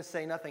learning when to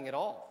say nothing at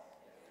all.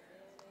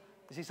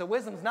 You see, so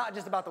wisdom is not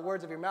just about the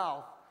words of your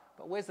mouth,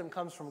 but wisdom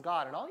comes from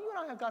God. And all you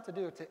and I have got to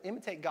do to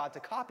imitate God, to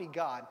copy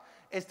God,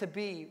 is to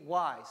be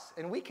wise.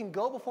 And we can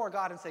go before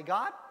God and say,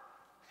 God,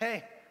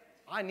 hey,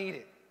 I need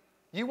it.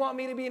 You want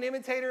me to be an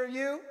imitator of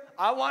you?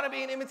 I want to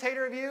be an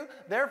imitator of you.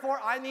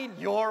 Therefore, I need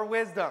your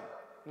wisdom,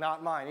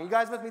 not mine. Are you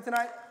guys with me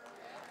tonight?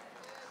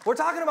 We're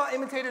talking about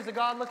imitators of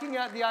God, looking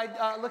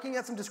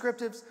at some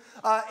descriptives.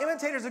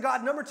 Imitators of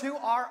God, number 2,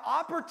 are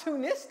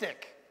opportunistic.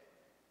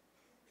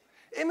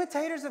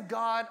 Imitators of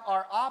God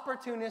are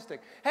opportunistic.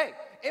 Hey,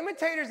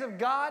 imitators of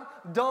God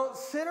don't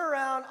sit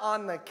around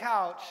on the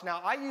couch.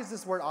 Now, I use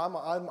this word,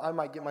 I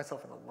might get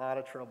myself in a lot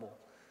of trouble.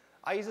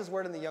 I use this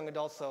word in the young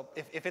adults, so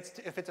if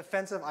it's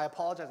offensive, I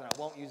apologize and I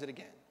won't use it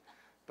again.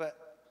 But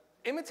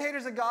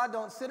imitators of God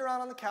don't sit around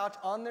on the couch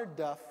on their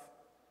duff.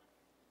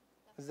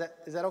 Is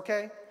that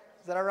okay?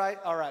 Is that all right?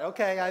 All right,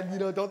 okay.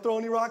 Don't throw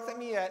any rocks at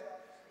me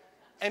yet.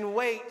 And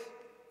wait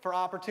for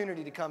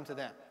opportunity to come to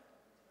them.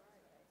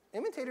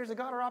 Imitators of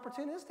God are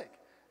opportunistic.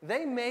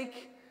 They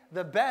make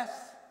the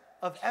best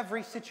of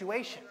every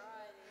situation.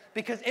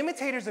 Because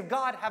imitators of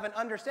God have an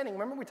understanding.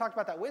 Remember we talked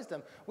about that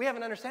wisdom. We have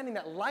an understanding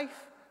that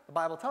life, the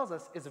Bible tells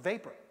us, is a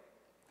vapor.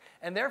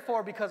 And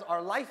therefore, because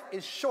our life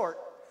is short,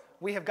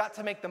 we have got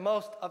to make the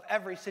most of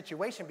every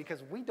situation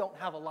because we don't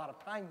have a lot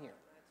of time here.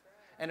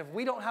 And if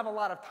we don't have a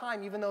lot of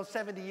time, even though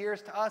 70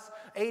 years to us,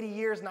 80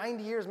 years,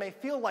 90 years may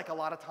feel like a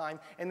lot of time,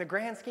 in the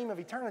grand scheme of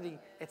eternity,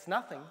 it's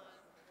nothing.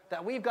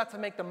 That we've got to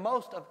make the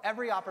most of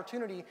every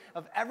opportunity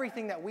of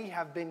everything that we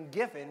have been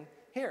given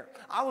here.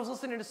 I was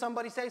listening to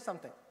somebody say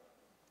something.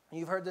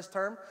 You've heard this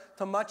term,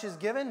 to much is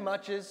given,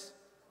 much is...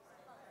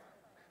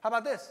 How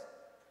about this?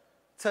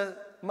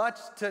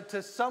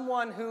 To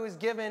someone who is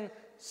given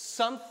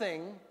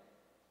something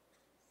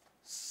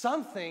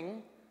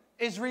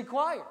is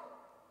required.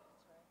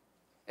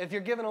 If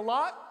you're given a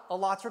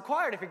lot's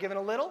required. If you're given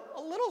a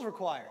little's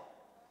required.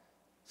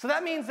 So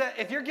that means that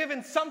if you're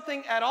given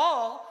something at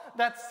all,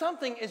 that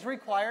something is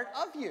required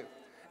of you.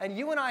 And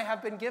you and I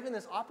have been given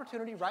this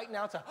opportunity right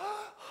now to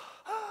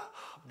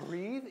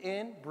breathe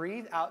in,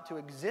 breathe out, to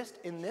exist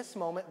in this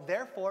moment.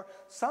 Therefore,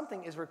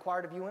 something is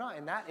required of you and I,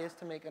 and that is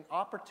to make an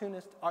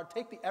opportunist, or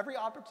take every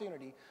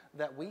opportunity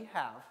that we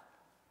have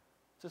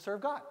to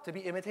serve God, to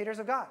be imitators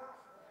of God.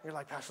 You're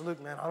like, Pastor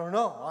Luke, man, I don't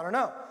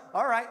know.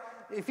 All right,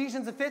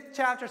 Ephesians the 5th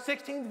chapter,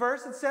 16th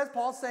verse, it says,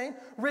 Paul's saying,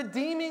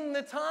 redeeming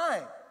the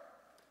time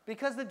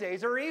because the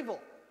days are evil.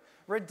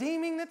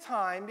 Redeeming the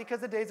time because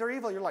the days are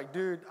evil. You're like,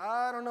 dude,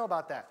 I don't know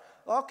about that.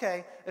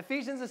 Okay,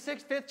 Ephesians the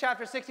 5th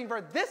chapter, 16th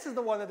verse. This is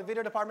the one that the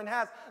video department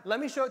has. Let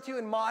me show it to you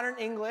in modern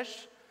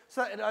English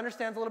so that it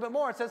understands a little bit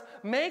more. It says,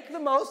 make the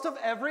most of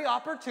every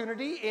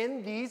opportunity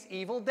in these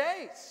evil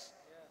days.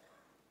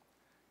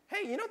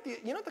 Hey, you know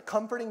what the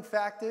comforting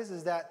fact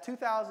is that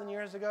 2,000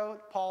 years ago,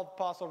 Paul the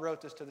Apostle wrote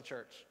this to the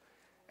church,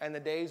 and the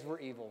days were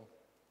evil.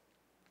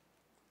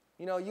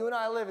 You know, you and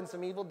I live in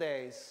some evil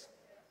days,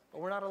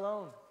 but we're not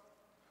alone.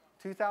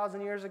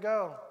 2,000 years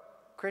ago,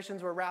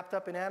 Christians were wrapped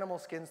up in animal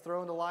skins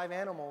thrown to live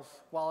animals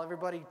while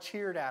everybody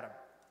cheered at them.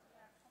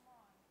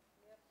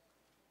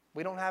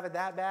 We don't have it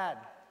that bad.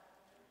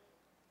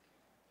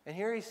 And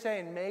here he's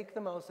saying, make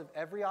the most of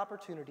every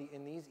opportunity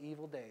in these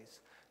evil days.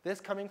 This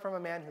coming from a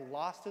man who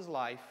lost his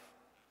life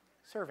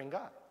serving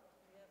God.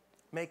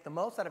 Make the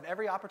most out of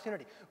every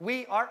opportunity.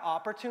 We are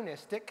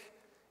opportunistic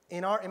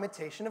in our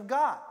imitation of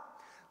God.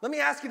 Let me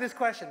ask you this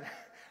question.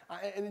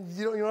 You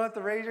don't have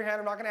to raise your hand.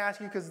 I'm not going to ask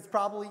you because it's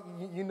probably,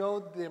 you know,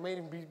 they might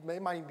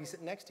even be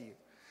sitting next to you.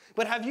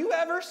 But have you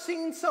ever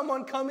seen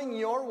someone coming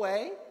your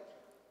way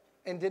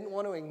and didn't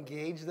want to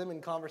engage them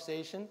in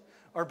conversation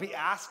or be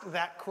asked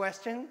that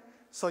question,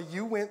 so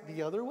you went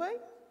the other way?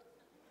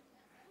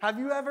 Have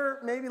you ever,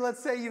 maybe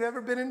let's say you've ever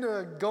been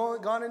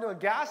gone into a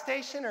gas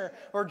station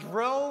or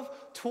drove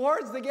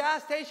towards the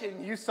gas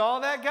station. You saw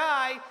that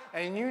guy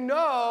and you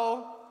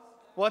know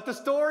what the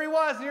story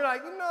was. And you're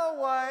like, you know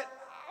what?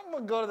 I'm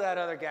going to go to that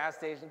other gas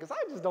station because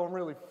I just don't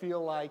really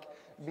feel like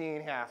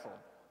being hassled.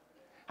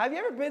 Have you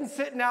ever been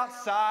sitting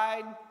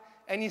outside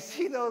and you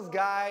see those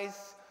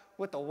guys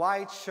with the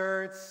white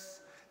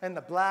shirts and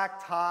the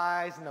black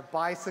ties and the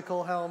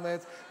bicycle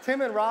helmets?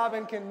 Tim and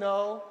Robin can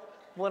know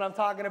what I'm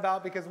talking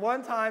about because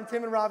one time,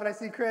 Tim and Robin, I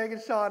see Craig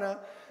and Shauna,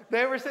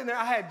 they were sitting there.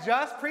 I had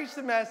just preached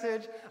a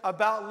message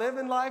about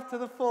living life to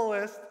the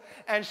fullest.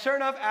 And sure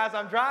enough, as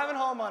I'm driving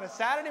home on a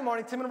Saturday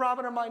morning, Tim and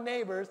Robin are my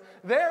neighbors.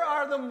 There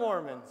are the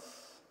Mormons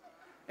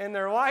in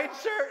their white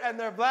shirt and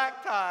their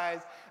black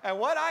ties. And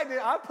what I did,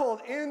 I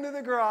pulled into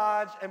the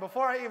garage, and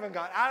before I even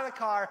got out of the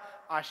car,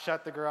 I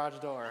shut the garage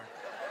door.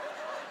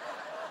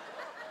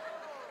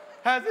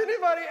 Has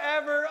anybody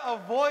ever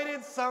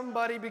avoided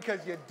somebody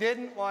because you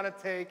didn't want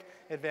to take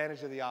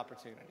advantage of the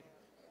opportunity?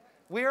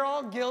 We are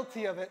all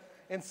guilty of it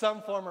in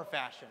some form or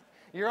fashion.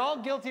 You're all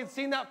guilty of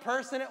seeing that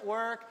person at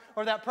work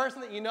or that person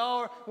that you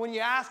know, or when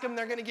you ask them,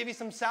 they're going to give you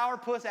some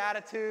sourpuss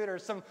attitude or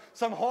some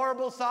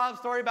horrible sob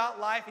story about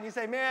life, and you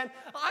say, man,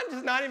 I'm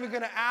just not even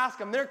going to ask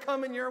them. They're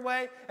coming your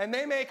way, and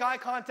they make eye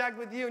contact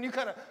with you, and you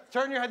kind of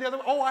turn your head the other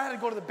way. Oh, I had to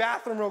go to the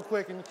bathroom real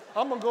quick, and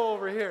I'm going to go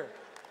over here.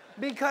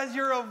 Because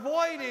you're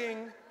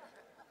avoiding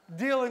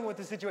dealing with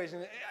the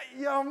situation.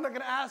 You know, I'm not going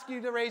to ask you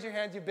to raise your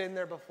hands. You've been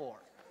there before.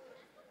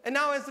 And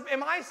now,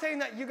 am I saying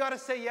that you got to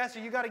say yes,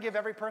 or you got to give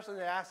every person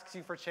that asks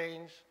you for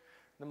change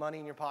the money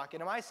in your pocket?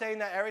 Am I saying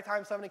that every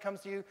time somebody comes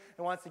to you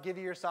and wants to give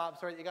you your sob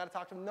story, you got to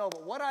talk to them? No,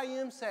 but what I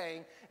am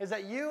saying is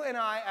that you and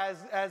I,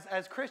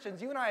 as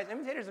Christians, you and I, as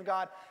imitators of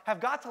God, have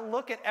got to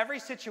look at every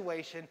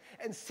situation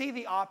and see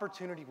the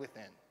opportunity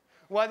within.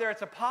 Whether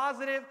it's a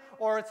positive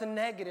or it's a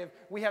negative,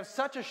 we have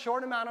such a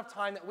short amount of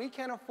time that we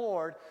can't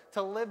afford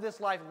to live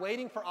this life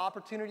waiting for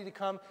opportunity to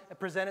come and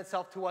present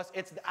itself to us.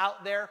 It's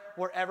out there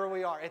wherever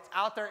we are. It's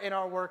out there in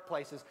our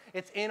workplaces.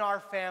 It's in our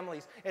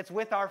families. It's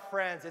with our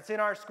friends. It's in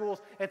our schools.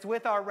 It's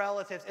with our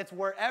relatives. It's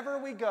wherever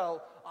we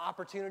go,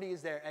 opportunity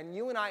is there. And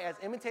you and I, as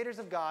imitators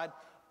of God,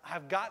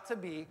 have got to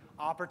be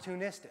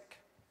opportunistic.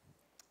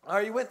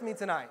 Are you with me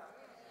tonight?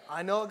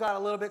 I know it got a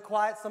little bit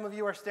quiet. Some of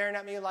you are staring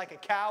at me like a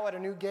cow at a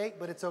new gate,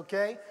 but it's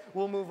okay.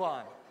 We'll move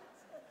on.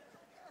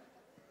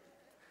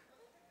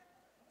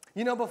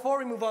 You know, before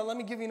we move on, let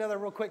me give you another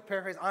real quick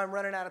paraphrase. I'm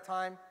running out of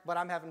time, but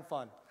I'm having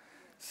fun.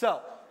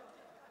 So,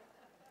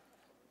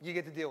 you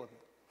get to deal with me.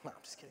 No, I'm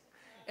just kidding.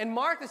 In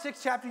Mark, the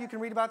 6th chapter, you can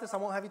read about this. I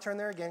won't have you turn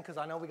there again because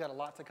I know we got a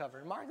lot to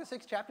cover. In Mark, the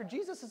 6th chapter,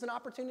 Jesus is an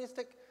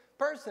opportunistic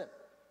person.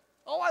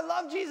 Oh, I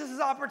love Jesus'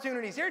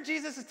 opportunities. Here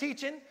Jesus is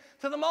teaching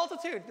to the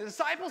multitude. The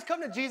disciples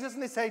come to Jesus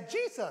and they say,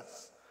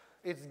 Jesus,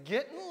 it's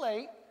getting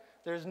late.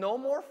 There's no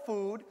more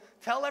food.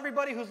 Tell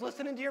everybody who's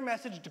listening to your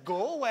message to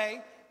go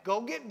away, go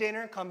get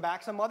dinner, come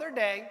back some other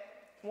day,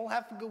 and we'll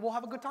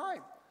have a good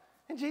time.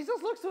 And Jesus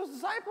looks to his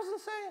disciples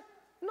and says,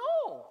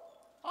 no,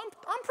 I'm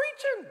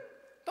preaching.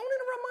 Don't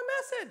interrupt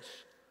my message.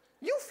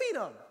 You feed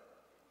them.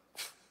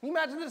 You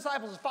imagine the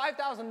disciples,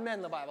 5,000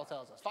 men, the Bible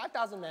tells us.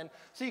 5,000 men,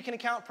 so you can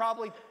account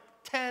probably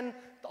 10,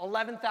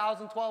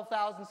 11,000,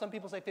 12,000, some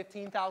people say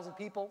 15,000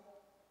 people,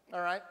 all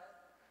right?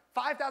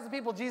 5,000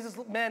 people, Jesus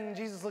looks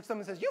at them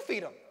and says, you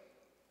feed them.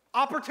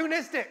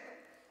 Opportunistic.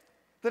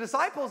 The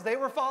disciples, they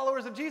were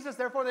followers of Jesus,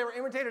 therefore they were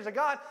imitators of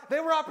God. They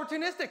were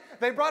opportunistic.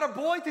 They brought a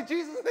boy to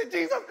Jesus and said,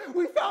 Jesus,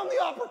 we found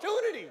the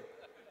opportunity.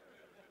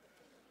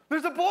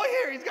 There's a boy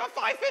here, he's got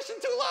 5 fish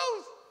and 2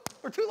 loaves.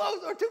 Or 2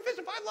 loaves, or 2 fish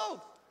and 5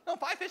 loaves. No,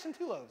 5 fish and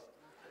 2 loaves.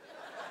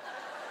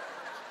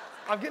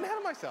 I'm getting ahead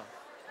of myself.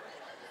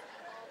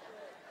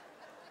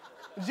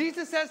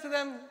 Jesus says to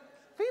them,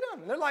 feed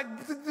them. They're like,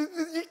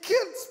 you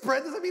can't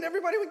spread this. I mean,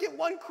 everybody would get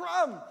 1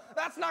 crumb.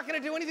 That's not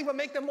going to do anything but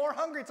make them more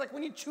hungry. It's like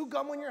when you chew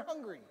gum when you're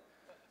hungry.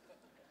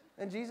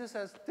 And Jesus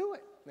says, do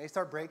it. And they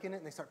start breaking it,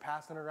 and they start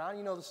passing it around.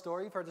 You know the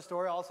story. You've heard the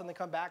story. All of a sudden, they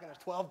come back, and there's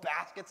 12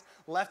 baskets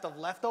left of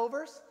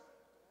leftovers.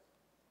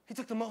 He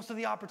took the most of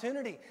the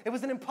opportunity. It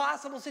was an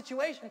impossible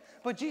situation,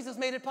 but Jesus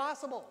made it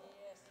possible.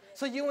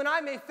 So you and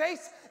I may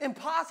face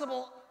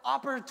impossible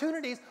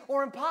opportunities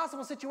or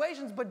impossible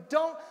situations, but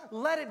don't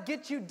let it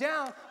get you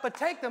down, but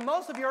take the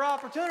most of your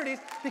opportunities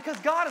because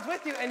God is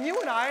with you, and you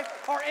and I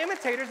are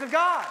imitators of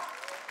God.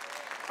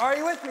 Are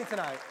you with me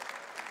tonight?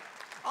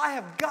 I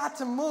have got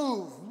to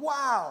move.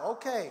 Wow,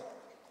 okay.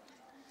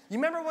 You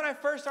remember when I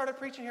first started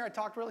preaching here, I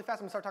talked really fast.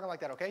 I'm going to start talking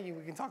like that, okay?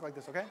 We can talk like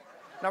this, okay?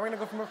 Now we're going to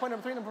go from point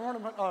number 3 to point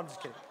number 4. Oh, I'm just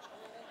kidding.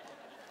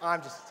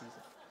 I'm just teasing.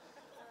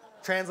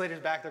 Translators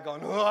back there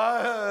going,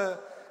 no.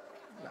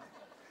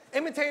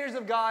 Imitators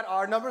of God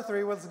are, number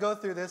 3, let's go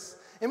through this.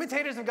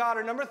 Imitators of God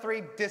are, number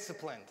 3,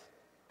 disciplined.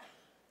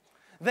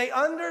 They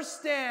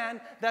understand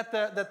that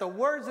the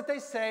words that they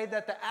say,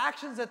 that the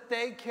actions that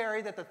they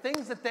carry, that the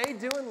things that they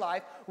do in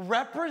life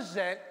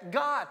represent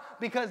God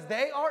because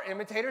they are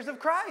imitators of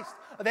Christ.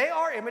 They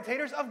are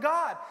imitators of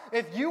God.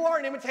 If you are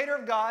an imitator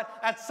of God,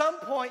 at some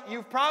point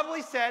you've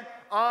probably said,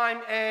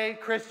 I'm a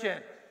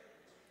Christian.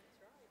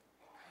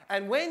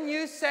 And when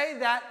you say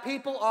that,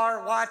 people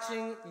are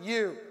watching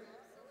you.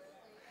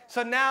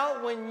 So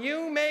now when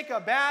you make a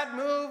bad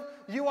move,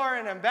 you are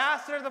an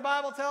ambassador, the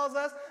Bible tells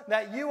us,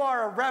 that you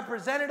are a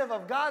representative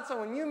of God. So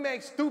when you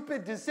make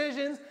stupid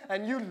decisions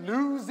and you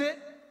lose it,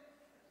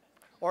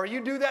 or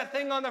you do that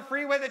thing on the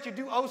freeway that you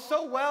do oh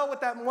so well with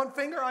that one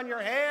finger on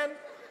your hand.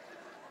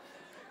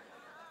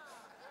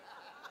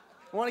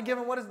 I want to give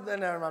him, what is, no, I'm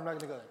not going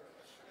to go there.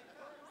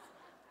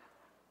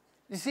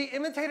 You see,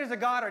 imitators of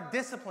God are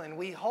disciplined.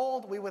 We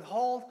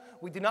withhold,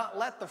 we do not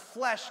let the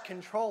flesh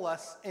control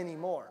us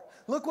anymore.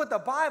 Look what the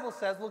Bible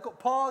says. Look what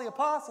Paul the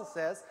Apostle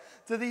says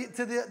to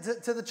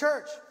the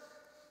church.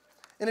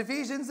 In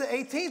Ephesians, the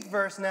 18th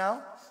verse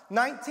now,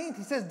 19th,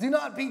 he says, do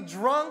not be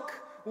drunk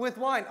with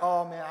wine.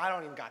 Oh, man, I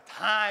don't even got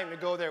time to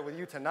go there with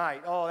you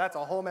tonight. Oh, that's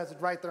a whole message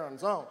right there on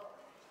its own.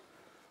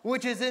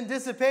 Which is in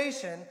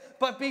dissipation,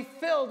 but be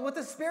filled with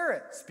the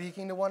Spirit,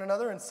 speaking to one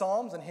another in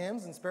psalms and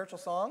hymns and spiritual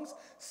songs,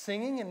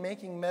 singing and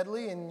making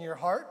medley in your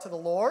heart to the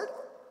Lord.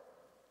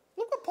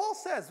 Look what Paul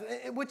says,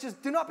 which is,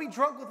 do not be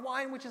drunk with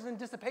wine, which is in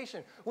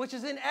dissipation, which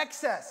is in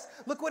excess.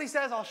 Look what he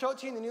says. I'll show it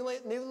to you in the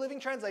New Living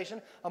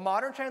Translation, a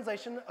modern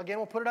translation. Again,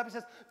 we'll put it up. He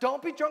says,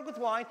 don't be drunk with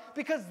wine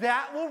because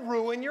that will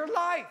ruin your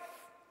life.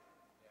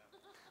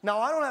 Now,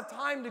 I don't have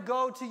time to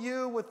go to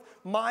you with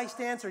my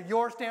stance or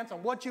your stance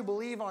on what you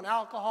believe on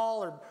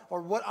alcohol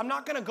or what. I'm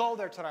not going to go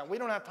there tonight. We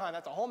don't have time.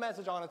 That's a whole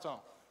message on its own.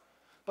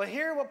 But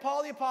here what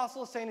Paul the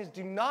Apostle is saying is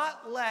do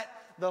not let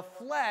the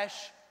flesh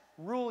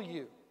rule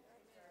you.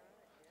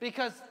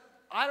 Because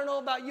I don't know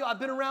about you. I've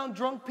been around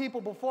drunk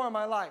people before in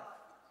my life.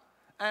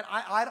 And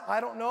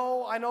I don't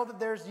know. I know that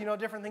there's,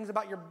 different things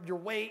about your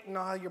weight and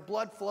how your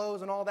blood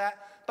flows and all that.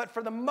 But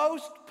for the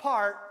most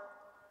part,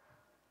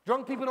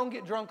 drunk people don't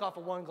get drunk off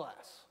of one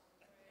glass.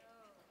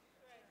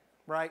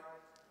 Right?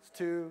 It's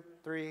 2,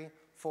 3,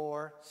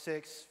 4,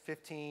 6,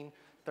 15,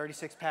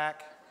 36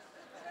 pack.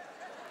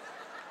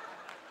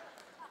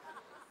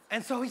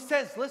 And so he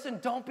says, listen,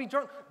 don't be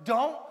drunk.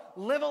 Don't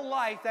live a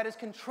life that is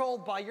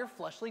controlled by your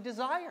fleshly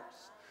desires.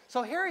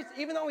 So here,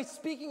 even though he's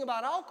speaking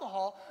about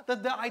alcohol,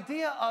 the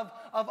idea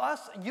of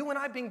us, you and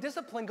I being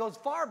disciplined goes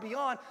far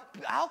beyond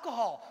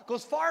alcohol,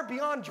 goes far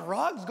beyond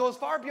drugs, goes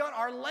far beyond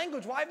our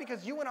language. Why?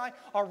 Because you and I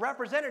are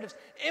representatives,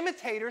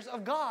 imitators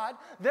of God.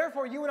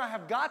 Therefore, you and I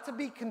have got to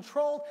be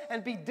controlled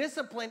and be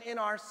disciplined in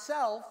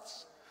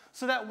ourselves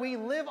so that we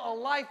live a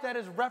life that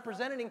is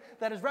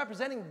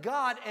representing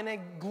God in a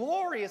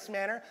glorious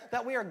manner,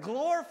 that we are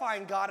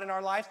glorifying God in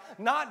our lives,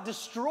 not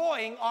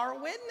destroying our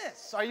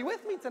witness. Are you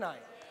with me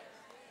tonight?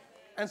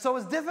 And so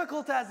as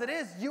difficult as it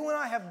is, you and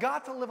I have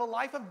got to live a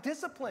life of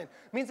discipline.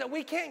 It means that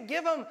we can't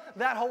give them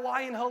that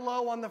Hawaiian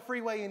hello on the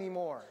freeway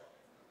anymore.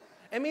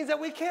 It means that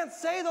we can't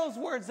say those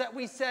words that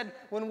we said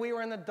when we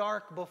were in the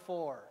dark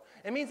before.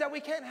 It means that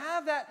we can't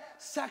have that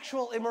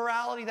sexual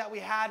immorality that we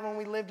had when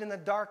we lived in the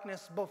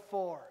darkness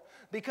before.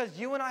 Because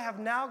you and I have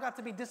now got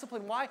to be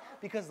disciplined. Why?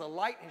 Because the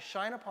light has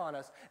shined upon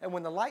us. And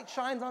when the light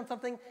shines on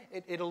something,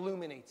 it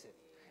illuminates it.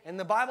 And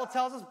the Bible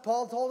tells us,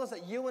 Paul told us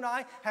that you and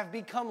I have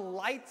become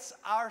lights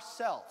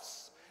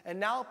ourselves. And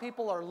now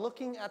people are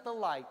looking at the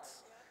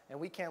lights, and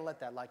we can't let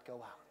that light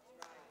go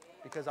out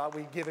because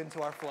we give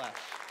into our flesh.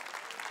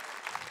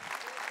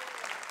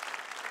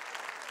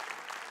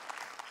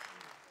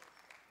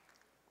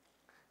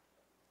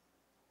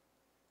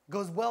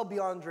 Goes well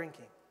beyond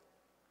drinking.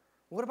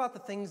 What about the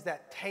things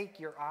that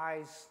take your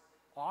eyes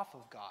off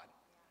of God,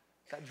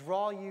 that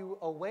draw you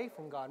away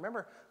from God?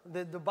 Remember,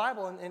 the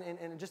Bible,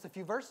 in just a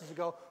few verses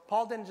ago,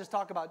 Paul didn't just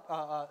talk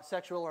about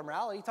sexual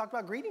immorality. He talked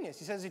about greediness.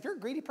 He says, if you're a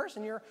greedy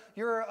person,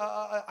 you're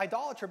an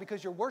idolater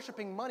because you're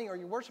worshiping money or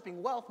you're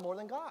worshiping wealth more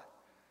than God.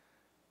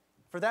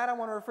 For that, I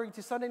want to refer you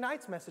to Sunday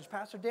night's message,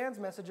 Pastor Dan's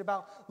message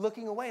about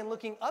looking away and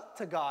looking up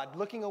to God,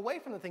 looking away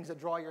from the things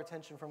that draw your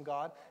attention from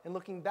God and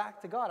looking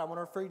back to God. I want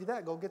to refer you to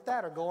that. Go get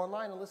that or go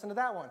online and listen to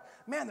that one.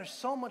 Man, there's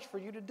so much for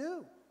you to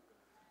do.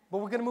 But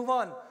we're going to move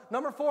on.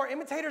 Number 4,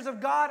 imitators of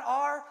God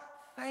are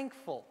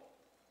thankful.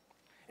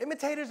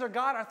 Imitators of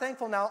God are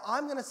thankful. Now,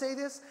 I'm going to say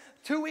this.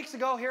 2 weeks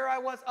ago, here I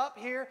was up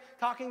here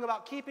talking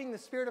about keeping the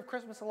spirit of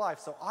Christmas alive.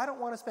 So I don't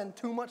want to spend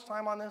too much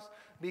time on this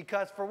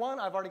because, for one,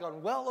 I've already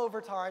gone well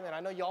over time, and I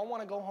know y'all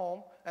want to go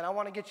home, and I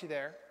want to get you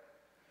there.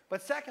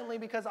 But secondly,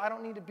 because I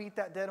don't need to beat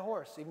that dead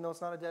horse, even though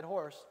it's not a dead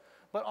horse.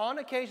 But on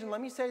occasion,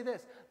 let me say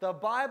this. The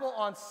Bible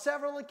on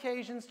several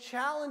occasions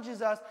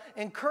challenges us,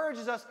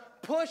 encourages us,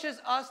 pushes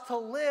us to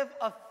live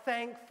a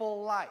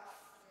thankful life.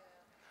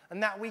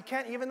 And that we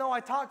can't, even though I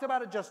talked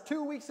about it just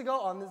 2 weeks ago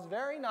on this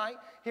very night,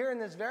 here in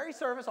this very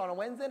service on a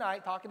Wednesday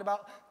night, talking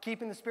about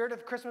keeping the spirit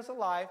of Christmas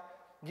alive,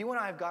 you and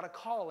I have got a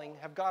calling,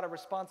 have got a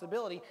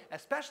responsibility,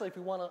 especially if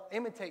we want to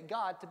imitate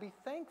God, to be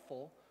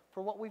thankful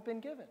for what we've been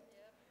given.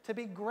 To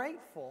be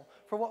grateful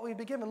for what we've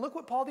been given. Look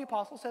what Paul the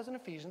Apostle says in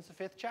Ephesians, the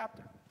 5th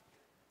chapter.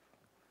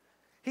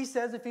 He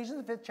says,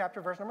 Ephesians, the 5th chapter,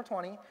 verse number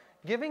 20,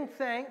 giving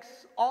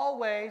thanks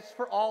always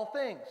for all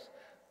things.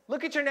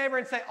 Look at your neighbor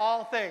and say,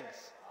 all things.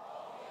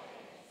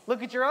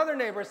 Look at your other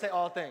neighbor and say,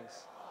 all things.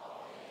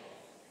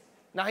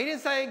 Now, he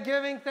didn't say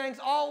giving thanks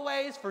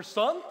always for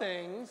some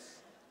things.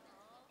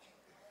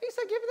 He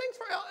said give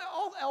thanks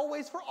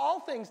always for all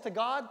things to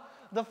God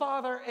the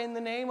Father in the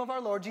name of our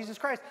Lord Jesus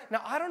Christ.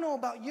 Now, I don't know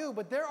about you,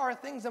 but there are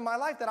things in my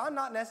life that I'm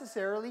not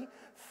necessarily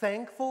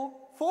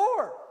thankful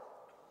for.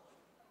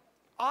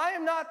 I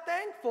am not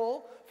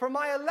thankful for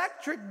my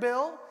electric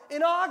bill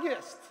in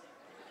August.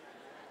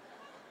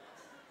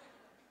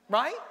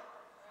 Right?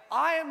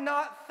 I am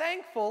not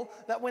thankful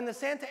that when the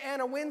Santa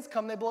Ana winds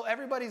come, they blow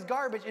everybody's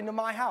garbage into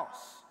my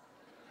house.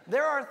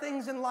 There are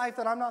things in life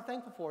that I'm not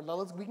thankful for.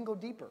 Now, we can go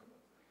deeper.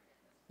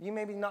 You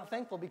may be not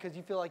thankful because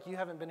you feel like you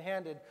haven't been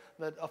handed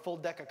a full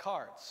deck of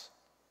cards.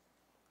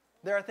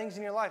 There are things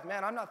in your life,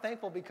 man, I'm not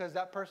thankful because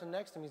that person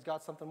next to me's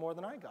got something more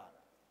than I got.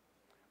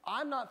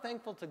 I'm not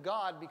thankful to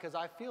God because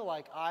I feel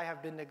like I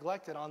have been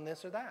neglected on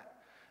this or that.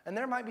 And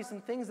there might be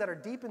some things that are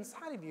deep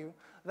inside of you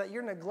that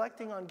you're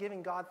neglecting on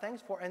giving God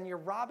thanks for, and you're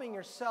robbing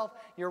yourself,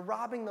 you're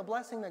robbing the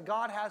blessing that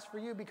God has for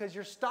you because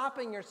you're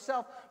stopping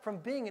yourself from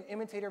being an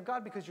imitator of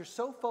God because you're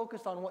so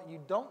focused on what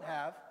you don't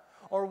have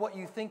or what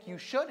you think you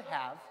should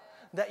have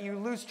that you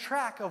lose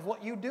track of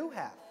what you do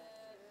have.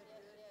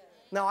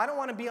 Now, I don't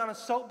want to be on a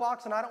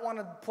soapbox, and I don't want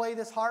to play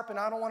this harp, and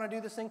I don't want to do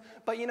this thing.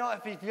 But, you know,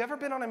 if you've ever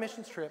been on a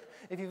missions trip,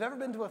 if you've ever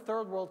been to a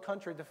third world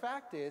country, the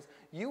fact is,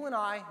 you and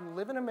I who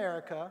live in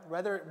America,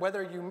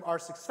 whether you are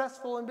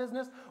successful in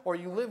business or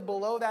you live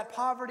below that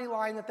poverty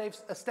line that they've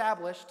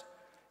established,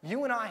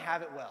 you and I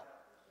have it well.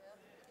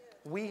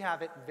 We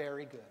have it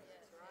very good.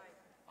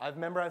 I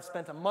remember I've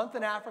spent a month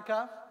in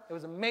Africa. It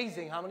was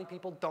amazing how many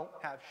people don't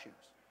have shoes.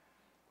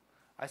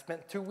 I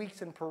spent 2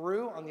 weeks in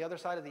Peru on the other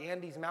side of the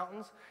Andes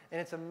Mountains, and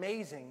it's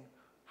amazing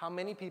how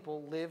many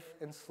people live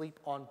and sleep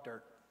on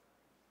dirt.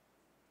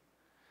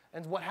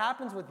 And what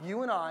happens with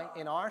you and I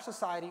in our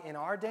society, in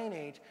our day and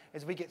age,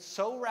 is we get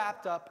so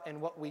wrapped up in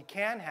what we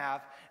can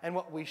have and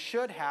what we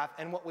should have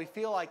and what we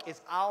feel like is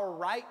our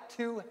right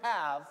to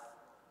have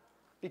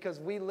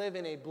because we live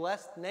in a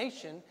blessed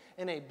nation,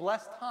 in a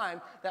blessed time,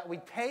 that we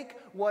take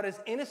what is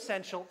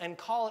inessential and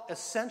call it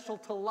essential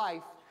to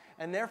life.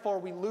 And therefore,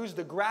 we lose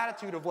the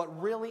gratitude of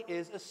what really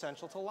is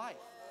essential to life.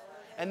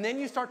 And then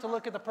you start to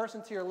look at the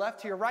person to your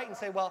left, to your right, and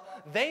say, well,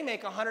 they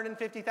make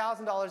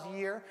 $150,000 a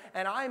year,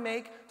 and I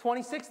make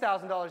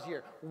 $26,000 a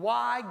year.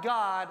 Why,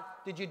 God,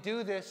 did you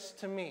do this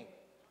to me?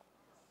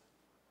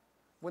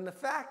 When the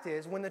fact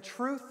is, when the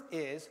truth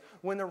is,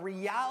 when the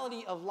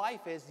reality of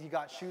life is, you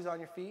got shoes on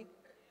your feet,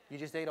 you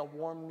just ate a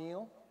warm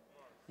meal,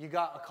 you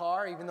got a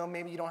car, even though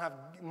maybe you don't have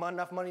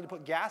enough money to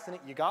put gas in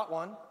it, you got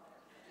one.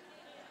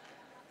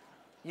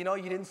 You know,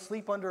 you didn't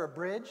sleep under a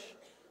bridge.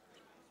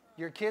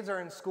 Your kids are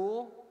in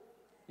school.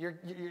 Your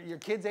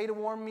kids ate a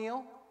warm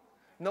meal.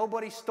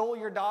 Nobody stole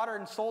your daughter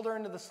and sold her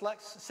into the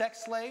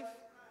sex slave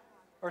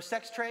or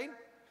sex trade.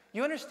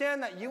 You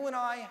understand that you and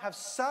I have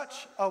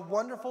such a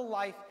wonderful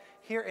life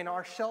here in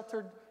our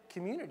sheltered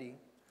community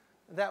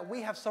that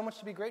we have so much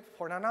to be grateful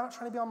for. Now, I'm not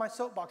trying to be on my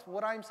soapbox, but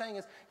what I'm saying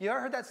is, you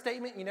ever heard that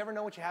statement, you never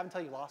know what you have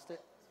until you lost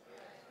it?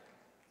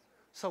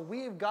 So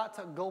we've got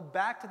to go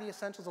back to the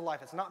essentials of life.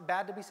 It's not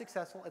bad to be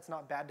successful. It's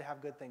not bad to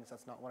have good things.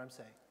 That's not what I'm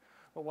saying.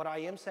 But what I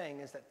am saying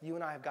is that you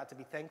and I have got to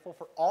be thankful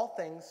for all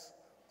things,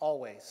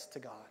 always, to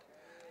God.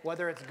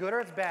 Whether it's good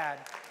or it's bad,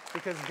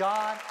 because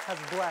God has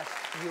blessed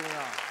you and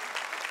I.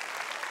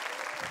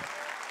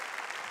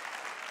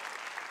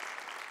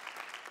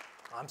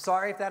 I'm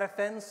sorry if that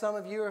offends some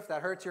of you or if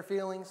that hurts your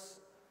feelings.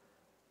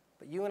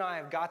 But you and I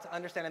have got to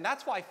understand, and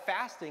that's why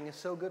fasting is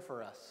so good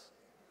for us.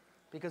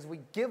 Because we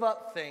give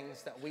up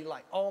things that we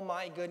like. Oh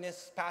my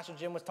goodness, Pastor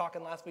Jim was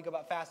talking last week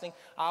about fasting.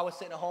 I was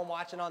sitting at home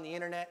watching on the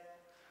internet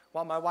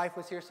while my wife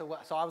was here. So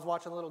I was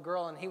watching a little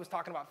girl and he was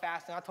talking about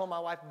fasting. I told my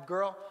wife,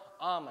 girl,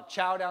 I'm going to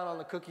chow down on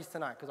the cookies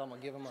tonight because I'm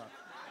going to give them up.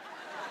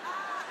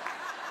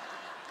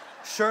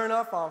 Sure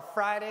enough, on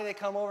Friday they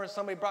come over and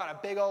somebody brought a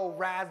big old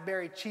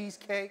raspberry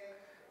cheesecake.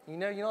 You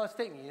know the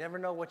statement, you never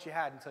know what you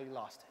had until you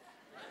lost it.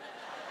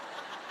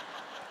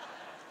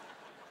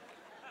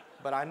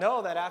 But I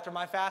know that after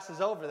my fast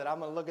is over that I'm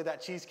going to look at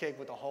that cheesecake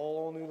with a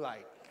whole new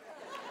light.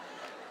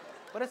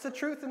 But it's the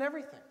truth in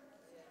everything.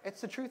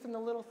 It's the truth in the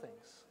little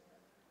things.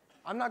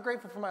 I'm not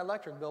grateful for my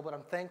electric bill, but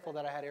I'm thankful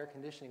that I had air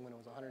conditioning when it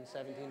was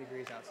 117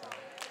 degrees outside.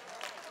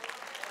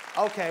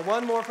 Okay,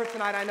 one more for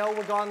tonight. I know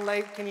we're gone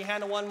late. Can you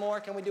handle one more?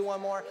 Can we do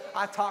one more?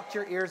 I talked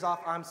your ears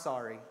off. I'm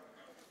sorry.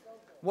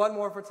 One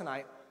more for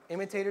tonight.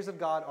 Imitators of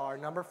God are,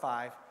 number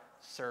 5,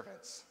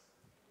 servants.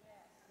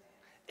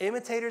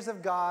 Imitators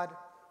of God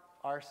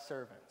are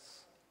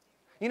servants.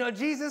 You know,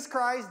 Jesus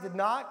Christ did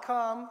not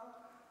come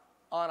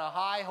on a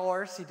high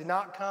horse. He did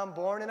not come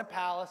born in a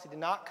palace. He did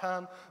not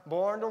come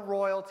born to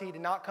royalty. He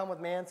did not come with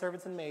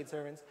manservants and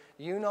maidservants.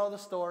 You know the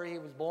story. He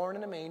was born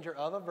in a manger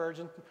of a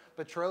virgin,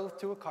 betrothed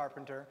to a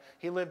carpenter.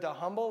 He lived a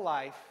humble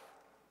life,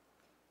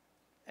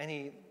 and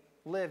he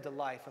lived a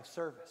life of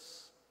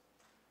service.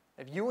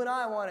 If you and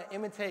I want to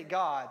imitate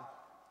God,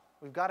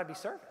 we've got to be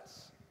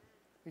servants.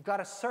 We've got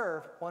to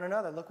serve one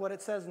another. Look what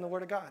it says in the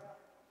Word of God.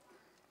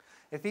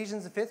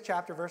 Ephesians, the 5th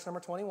chapter, verse number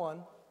 21,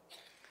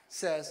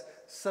 says,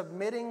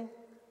 submitting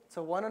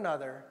to one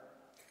another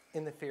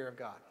in the fear of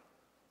God.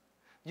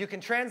 You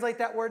can translate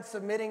that word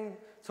submitting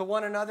to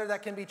one another.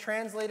 That can be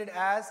translated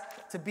as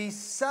to be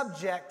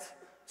subject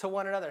to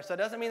one another. So it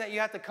doesn't mean that you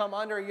have to come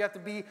under, you have to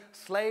be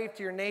slave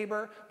to your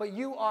neighbor, but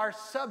you are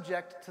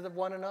subject to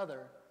one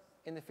another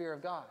in the fear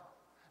of God.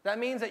 That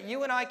means that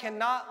you and I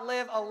cannot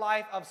live a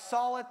life of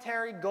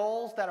solitary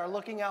goals that are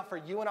looking out for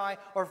you and I,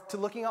 or to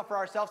looking out for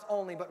ourselves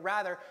only, but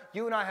rather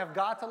you and I have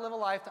got to live a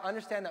life to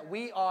understand that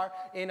we are,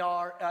 in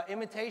our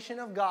imitation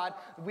of God,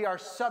 we are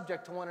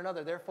subject to one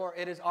another. Therefore,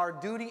 it is our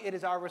duty, it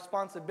is our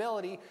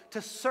responsibility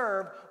to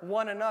serve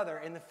one another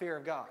in the fear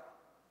of God.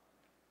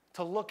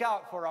 To look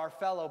out for our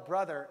fellow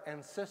brother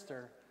and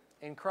sister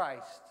in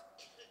Christ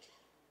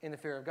in the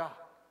fear of God.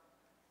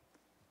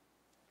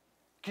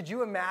 Could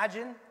you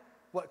imagine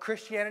what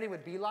Christianity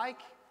would be like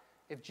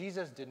if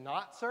Jesus did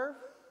not serve?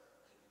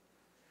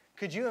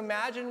 Could you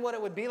imagine what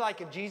it would be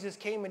like if Jesus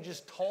came and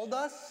just told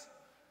us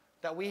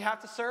that we have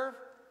to serve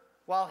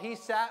while he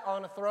sat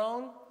on a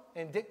throne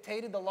and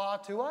dictated the law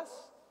to us?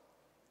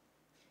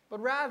 But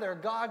rather,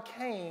 God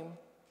came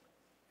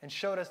and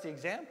showed us the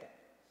example.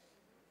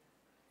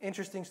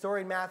 Interesting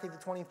story in Matthew, the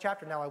 20th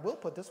chapter. Now, I will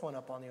put this one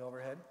up on the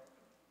overhead.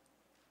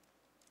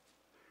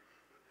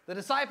 The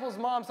disciples'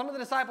 mom, some of the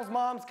disciples'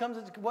 moms comes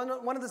to, two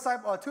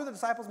of the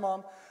disciples'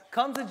 mom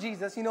comes to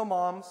Jesus. You know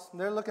moms,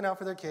 they're looking out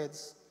for their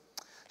kids.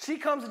 She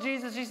comes to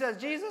Jesus, she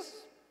says, Jesus,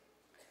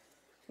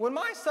 when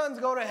my sons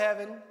go to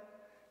heaven,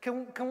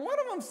 can one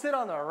of them sit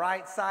on the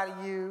right side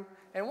of you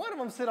and one of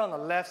them sit on the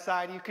left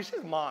side of you? Because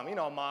she's mom. You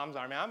know how moms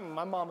are, man.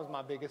 My mom is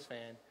my biggest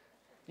fan.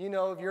 You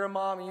know, if you're a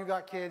mom and you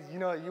got kids, you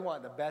know you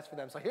want the best for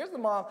them. So here's the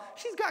mom.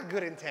 She's got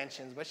good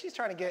intentions, but she's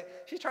trying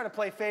to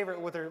play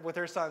favorite with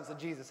her sons to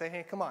Jesus. Say,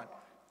 hey, come on.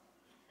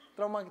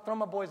 Throw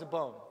my boys a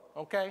bone,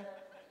 okay?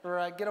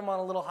 Or get them on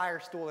a little higher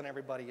stool than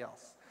everybody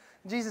else.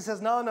 Jesus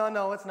says,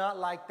 no, it's not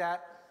like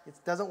that. It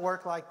doesn't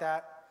work like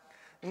that.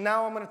 And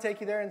now I'm going to take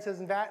you there, and it says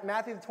in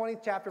Matthew, the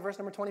 20th chapter, verse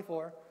number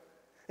 24,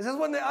 it says,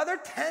 when the other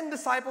 10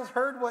 disciples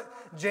heard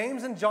what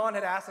James and John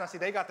had asked, and I see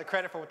they got the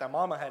credit for what their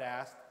mama had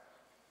asked,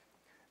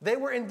 they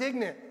were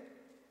indignant.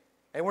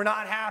 They were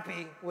not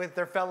happy with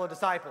their fellow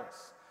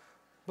disciples.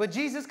 But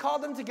Jesus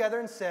called them together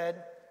and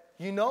said,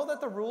 you know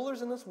that the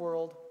rulers in this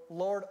world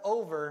lord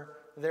over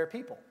their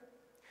people,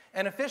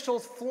 and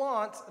officials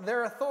flaunt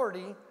their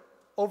authority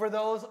over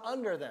those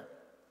under them.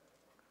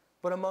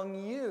 But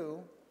among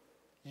you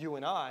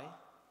and I,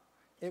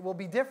 it will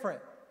be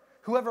different.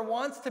 Whoever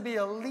wants to be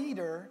a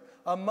leader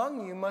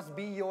among you must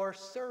be your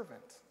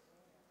servant.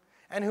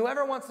 And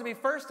whoever wants to be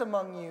first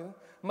among you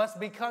must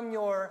become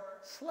your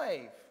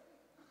slave.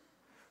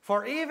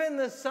 For even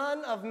the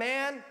Son of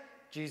Man,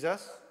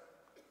 Jesus,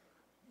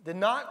 did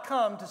not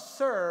come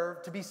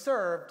to be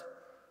served,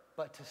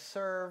 but to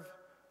serve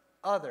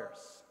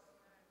others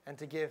and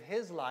to give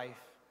his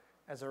life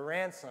as a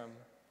ransom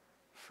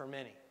for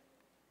many.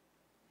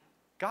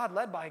 God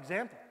led by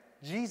example.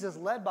 Jesus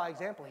led by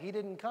example. He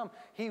didn't come.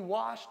 He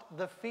washed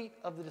the feet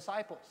of the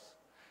disciples.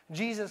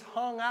 Jesus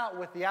hung out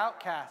with the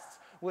outcasts,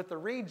 with the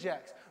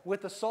rejects,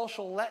 with the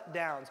social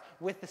letdowns,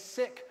 with the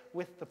sick,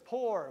 with the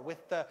poor,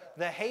 with the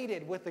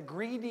hated, with the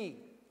greedy.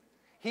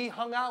 He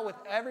hung out with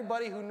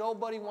everybody who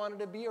nobody wanted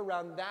to be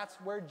around. That's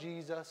where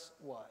Jesus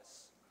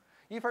was.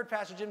 You've heard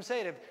Pastor Jim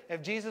say it.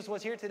 If Jesus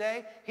was here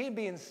today, he'd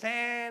be in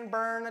San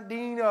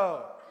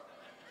Bernardino.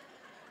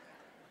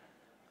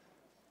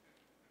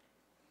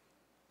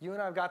 You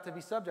and I have got to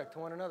be subject to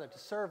one another, to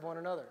serve one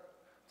another,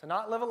 to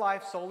not live a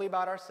life solely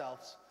about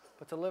ourselves,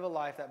 but to live a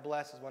life that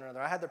blesses one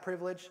another. I had the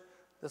privilege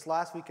this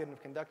last weekend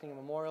of conducting a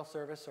memorial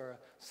service, or a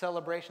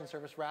celebration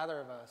service, rather,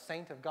 of a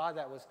saint of God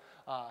that was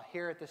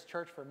here at this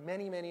church for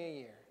many, many a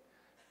year.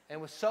 And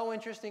it was so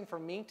interesting for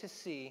me to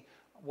see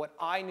what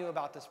I knew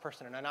about this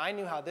person. And I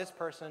knew how this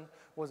person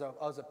was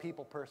a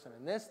people person.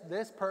 And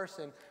this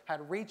person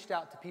had reached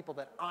out to people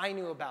that I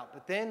knew about.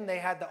 But then they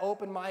had the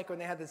open mic, or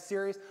they had this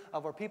series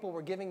of where people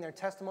were giving their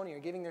testimony or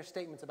giving their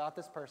statements about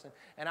this person.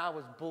 And I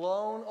was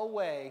blown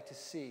away to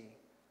see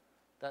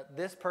that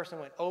this person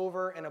went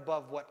over and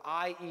above what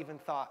I even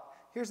thought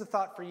here's a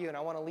thought for you, and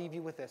I want to leave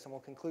you with this, and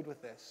we'll conclude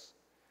with this.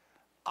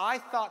 I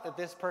thought that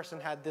this person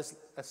had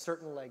a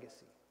certain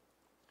legacy.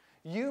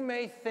 You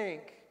may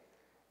think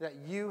that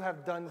you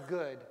have done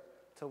good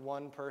to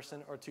one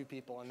person or two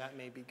people, and that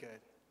may be good.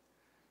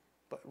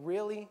 But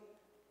really,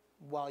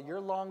 while you're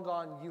long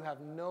gone, you have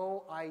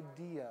no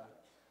idea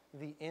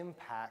the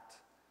impact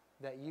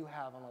that you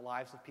have on the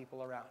lives of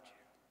people around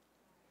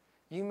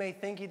you. You may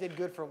think you did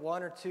good for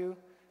one or two,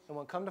 and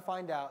when come to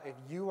find out, if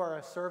you are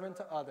a servant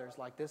to others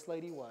like this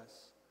lady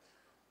was,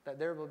 that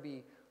there will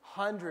be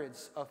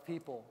hundreds of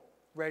people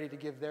ready to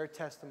give their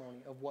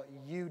testimony of what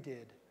you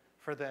did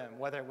for them,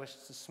 whether it was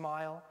just a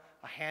smile,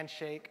 a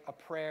handshake, a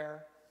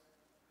prayer,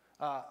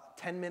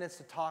 10 minutes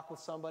to talk with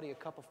somebody, a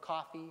cup of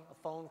coffee, a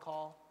phone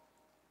call,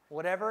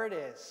 whatever it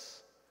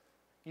is.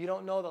 You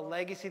don't know the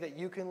legacy that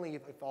you can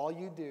leave if all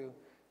you do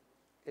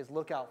is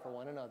look out for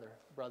one another,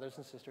 brothers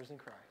and sisters in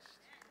Christ.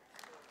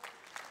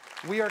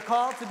 We are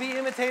called to be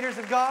imitators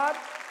of God.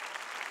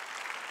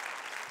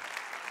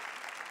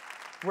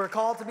 We're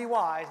called to be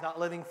wise, not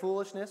living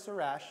foolishness or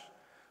rash.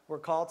 We're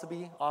called to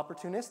be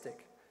opportunistic,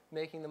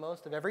 making the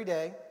most of every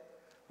day.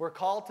 We're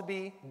called to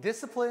be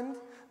disciplined,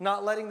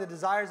 not letting the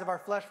desires of our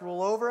flesh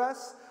rule over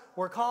us.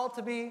 We're called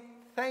to be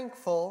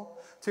thankful,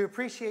 to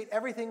appreciate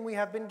everything we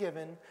have been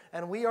given.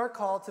 And we are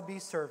called to be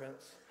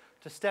servants,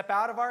 to step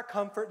out of our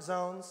comfort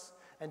zones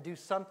and do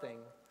something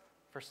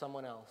for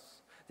someone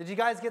else. Did you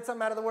guys get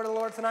something out of the word of the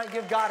Lord tonight?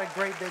 Give God a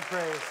great big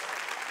praise.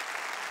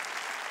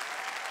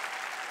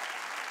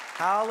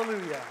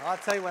 Hallelujah. I'll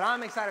tell you what,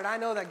 I'm excited. I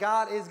know that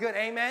God is good.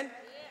 Amen?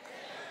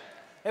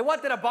 Hey,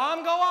 what, did a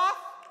bomb go off?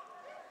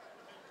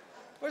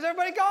 Where's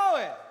everybody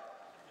going?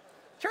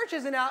 Church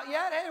isn't out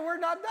yet. Hey, we're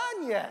not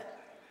done yet.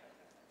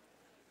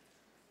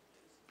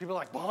 People are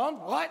like, bomb?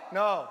 What?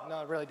 No,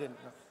 it really didn't.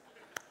 No.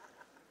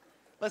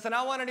 Listen,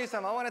 I want to do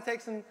something. I want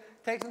to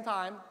take some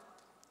time.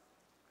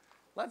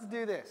 Let's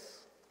do this.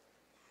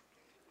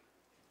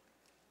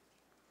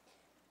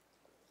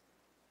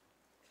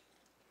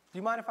 Do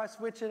you mind if I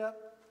switch it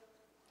up?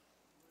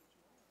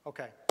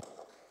 Okay.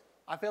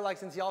 I feel like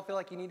since y'all feel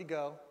like you need to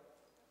go,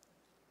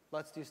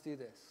 let's just do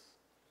this.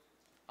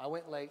 I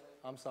went late.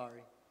 I'm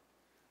sorry.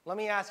 Let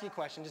me ask you a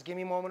question. Just give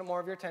me a moment more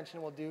of your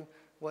attention. We'll do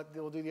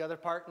the other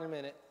part in a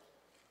minute.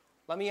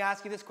 Let me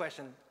ask you this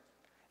question.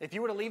 If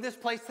you were to leave this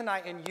place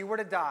tonight and you were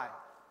to die,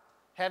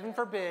 heaven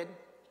forbid,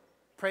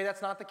 pray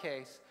that's not the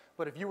case,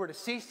 but if you were to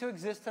cease to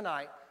exist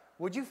tonight,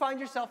 would you find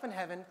yourself in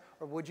heaven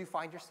or would you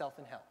find yourself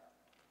in hell?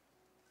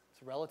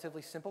 It's a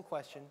relatively simple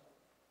question.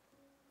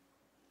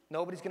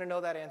 Nobody's going to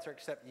know that answer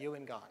except you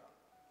and God.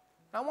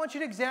 I want you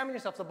to examine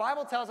yourself. The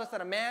Bible tells us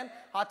that a man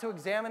ought to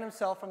examine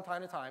himself from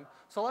time to time.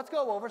 So let's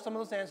go over some of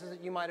those answers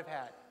that you might have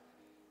had.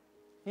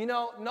 You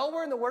know,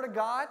 nowhere in the Word of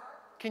God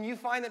can you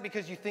find that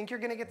because you think you're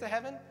going to get to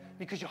heaven,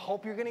 because you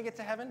hope you're going to get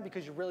to heaven,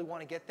 because you really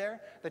want to get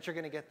there, that you're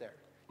going to get there.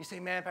 You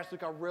say, man, Pastor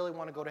Luke, I really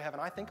want to go to heaven.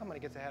 I think I'm going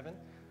to get to heaven.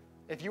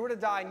 If you were to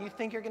die and you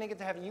think you're going to get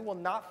to heaven, you will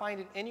not find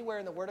it anywhere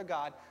in the Word of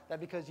God that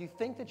because you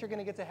think that you're going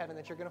to get to heaven,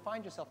 that you're going to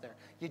find yourself there.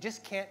 You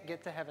just can't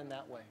get to heaven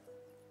that way.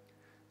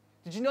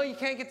 Did you know you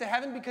can't get to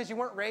heaven because you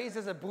weren't raised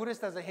as a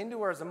Buddhist, as a Hindu,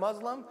 or as a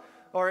Muslim,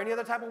 or any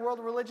other type of world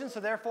religion?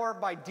 So therefore,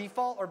 by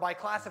default or by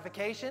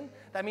classification,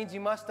 that means you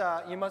must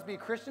be a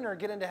Christian or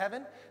get into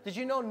heaven. Did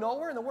you know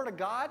nowhere in the Word of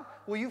God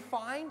will you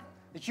find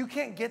that you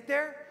can't get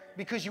there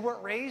because you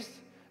weren't raised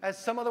as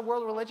some other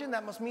world religion?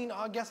 That must mean, oh,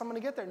 I guess I'm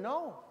going to get there.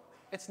 No,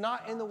 it's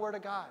not in the Word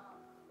of God.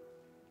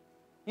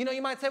 You know,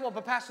 you might say, well,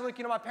 but Pastor Luke,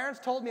 my parents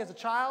told me as a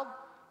child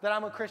that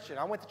I'm a Christian.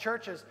 I went to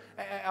churches.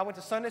 I went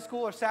to Sunday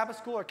school or Sabbath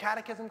school or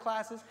catechism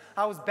classes.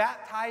 I was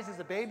baptized as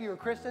a baby or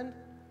christened.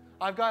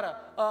 I've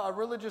got a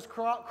religious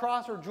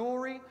cross or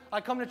jewelry. I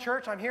come to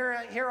church.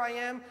 Here I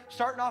am,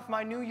 starting off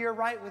my new year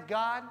right with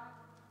God.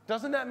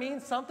 Doesn't that mean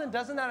something?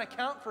 Doesn't that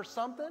account for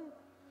something?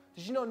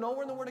 Did you know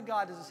nowhere in the Word of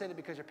God does it say that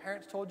because your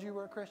parents told you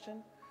were a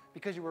Christian,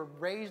 because you were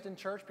raised in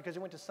church, because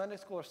you went to Sunday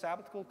school or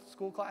Sabbath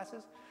school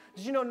classes?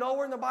 Did you know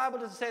nowhere in the Bible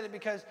does it say that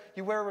because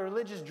you wear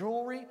religious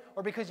jewelry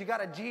or because you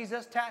got a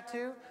Jesus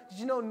tattoo? Did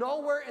you know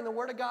nowhere in the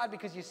Word of God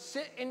because you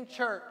sit in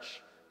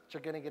church that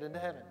you're going to get into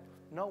heaven?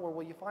 Nowhere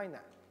will you find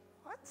that.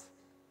 What? It's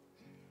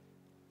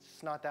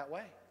just not that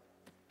way.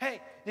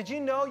 Hey, did you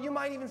know you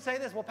might even say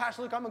this? Well,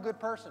 Pastor Luke, I'm a good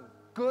person.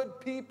 Good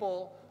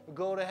people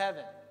go to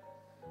heaven.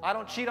 I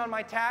don't cheat on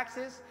my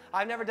taxes.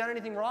 I've never done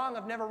anything wrong.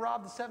 I've never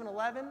robbed the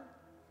 7-Eleven.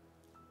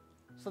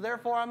 So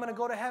therefore, I'm going to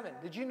go to heaven.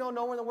 Did you know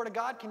nowhere in the Word of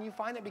God can you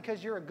find it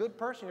because you're a good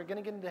person, you're going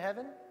to get into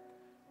heaven?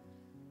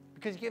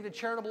 Because you give to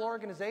charitable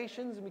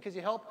organizations and because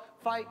you help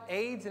fight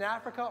AIDS in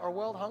Africa or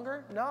world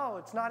hunger? No,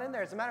 it's not in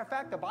there. As a matter of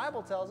fact, the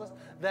Bible tells us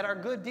that our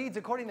good deeds,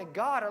 according to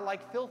God, are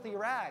like filthy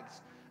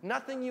rags.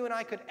 Nothing you and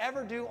I could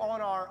ever do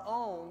on our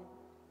own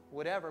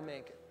would ever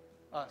make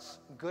us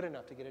good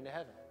enough to get into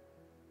heaven.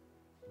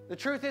 The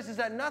truth is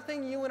that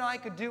nothing you and I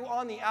could do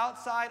on the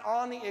outside,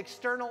 on the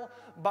external,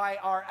 by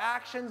our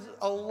actions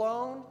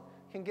alone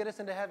can get us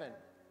into heaven.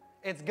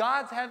 It's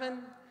God's heaven.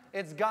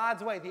 It's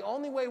God's way. The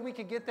only way we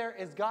could get there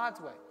is God's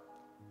way.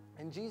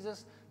 And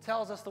Jesus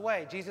tells us the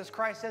way. Jesus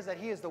Christ says that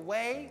He is the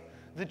way,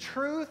 the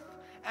truth,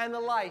 and the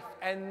life,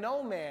 and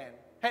no man,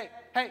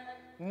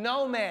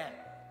 no man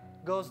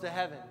goes to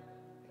heaven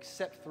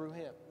except through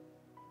him.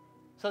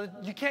 So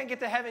you can't get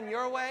to heaven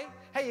your way.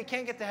 Hey, you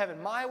can't get to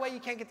heaven my way. You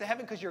can't get to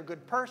heaven because you're a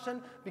good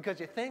person, because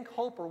you think,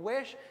 hope, or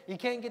wish. You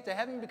can't get to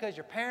heaven because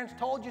your parents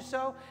told you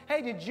so.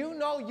 Hey, did you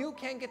know you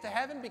can't get to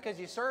heaven because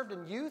you served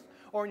in youth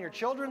or in your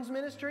children's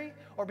ministry,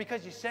 or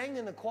because you sang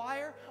in the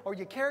choir, or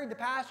you carried the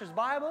pastor's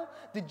Bible?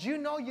 Did you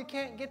know you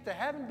can't get to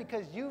heaven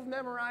because you've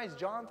memorized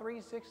John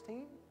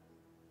 3:16?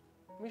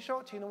 Let me show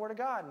it to you in the Word of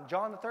God in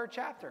John the 3rd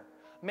chapter.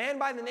 A man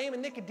by the name of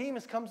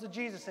Nicodemus comes to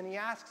Jesus and he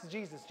asks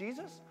Jesus,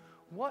 Jesus,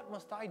 what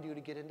must I do to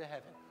get into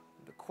heaven?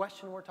 The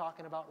question we're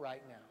talking about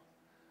right now.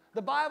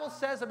 The Bible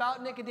says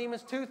about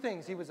Nicodemus 2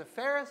 things. He was a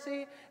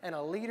Pharisee and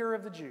a leader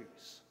of the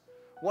Jews.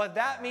 What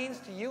that means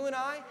to you and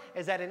I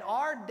is that in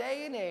our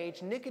day and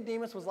age,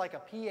 Nicodemus was like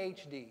a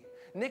PhD.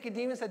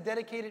 Nicodemus had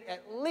dedicated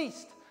at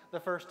least the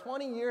first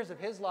 20 years of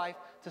his life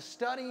to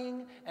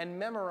studying and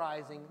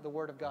memorizing the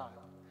Word of God.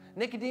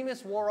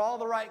 Nicodemus wore all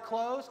the right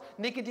clothes.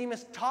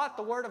 Nicodemus taught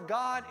the Word of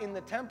God in the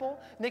temple.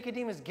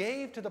 Nicodemus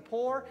gave to the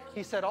poor.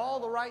 He said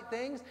all the right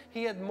things.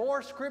 He had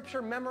more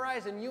Scripture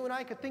memorized than you and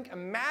I could think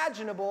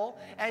imaginable.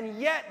 And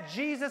yet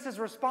Jesus'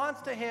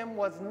 response to him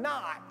was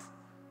not,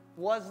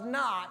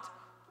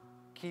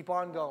 keep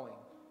on going.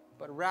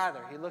 But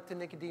rather, he looked to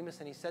Nicodemus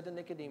and he said to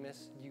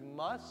Nicodemus, you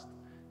must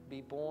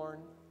be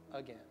born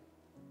again.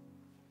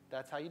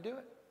 That's how you do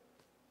it.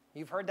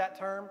 You've heard that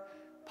term.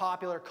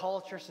 Popular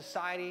culture,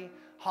 society,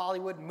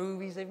 Hollywood,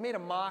 movies, they've made a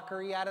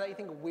mockery out of that. You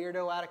think a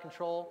weirdo, out of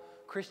control,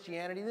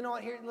 Christianity. You know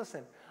what? Here,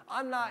 listen,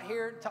 I'm not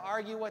here to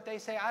argue what they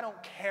say. I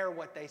don't care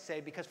what they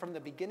say, because from the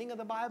beginning of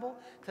the Bible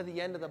to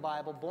the end of the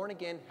Bible, born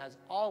again has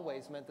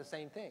always meant the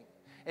same thing.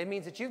 It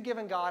means that you've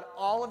given God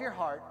all of your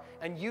heart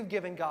and you've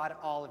given God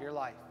all of your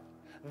life.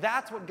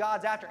 That's what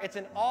God's after. It's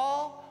an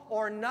all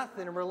or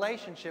nothing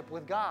relationship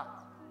with God.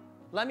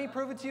 Let me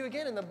prove it to you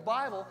again in the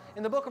Bible,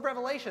 in the book of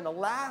Revelation, the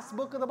last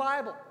book of the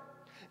Bible.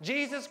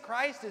 Jesus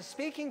Christ is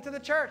speaking to the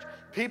church.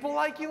 People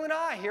like you and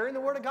I, hearing the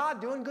Word of God,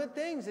 doing good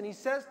things. And he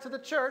says to the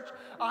church,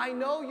 I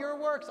know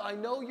your works, I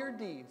know your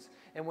deeds.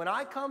 And when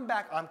I come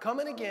back, I'm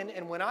coming again.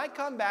 And when I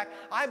come back,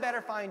 I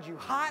better find you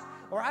hot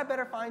or I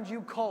better find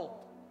you cold.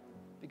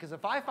 Because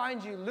if I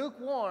find you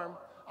lukewarm,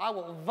 I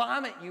will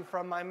vomit you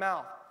from my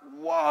mouth.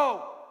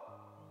 Whoa!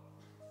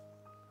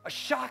 A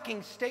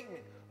shocking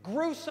statement,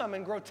 gruesome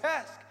and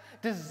grotesque,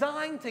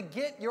 designed to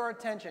get your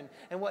attention.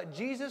 And what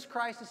Jesus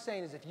Christ is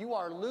saying is if you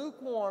are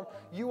lukewarm,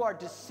 you are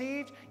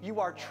deceived, you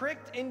are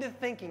tricked into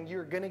thinking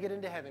you're going to get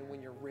into heaven when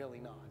you're really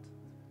not.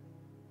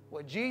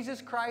 What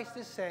Jesus Christ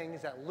is saying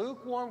is that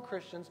lukewarm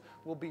Christians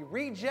will be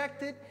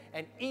rejected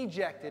and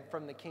ejected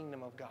from the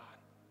kingdom of God.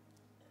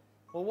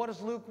 Well, what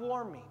does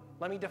lukewarm mean?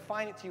 Let me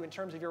define it to you in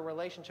terms of your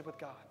relationship with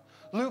God.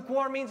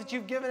 Lukewarm means that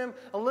you've given him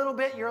a little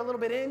bit, you're a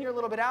little bit in, you're a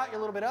little bit out, you're a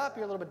little bit up,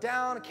 you're a little bit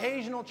down,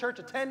 occasional church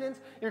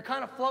attendance, you're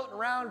kind of floating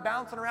around,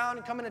 bouncing around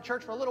and coming to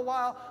church for a little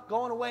while,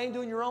 going away and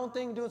doing your own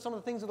thing, doing some of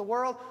the things of the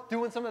world,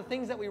 doing some of the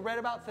things that we read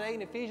about today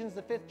in Ephesians,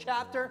 the 5th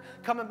chapter,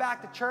 coming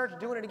back to church,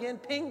 doing it again,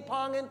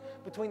 ping-ponging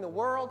between the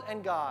world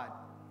and God,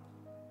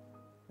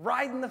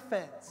 riding the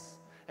fence.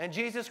 And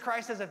Jesus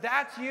Christ says, if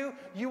that's you,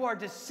 you are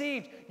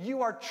deceived.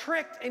 You are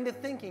tricked into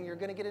thinking you're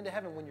going to get into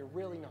heaven when you're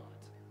really not.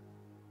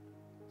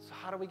 So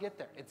how do we get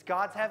there? It's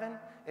God's heaven.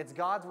 It's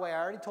God's way. I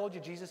already told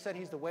you, Jesus said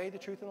he's the way, the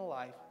truth, and the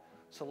life.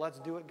 So let's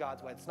do it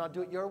God's way. Let's not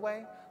do it your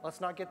way.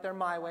 Let's not get there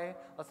my way.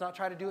 Let's not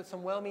try to do it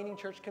some well-meaning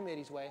church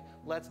committee's way.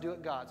 Let's do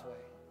it God's way.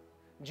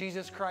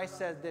 Jesus Christ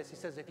said this. He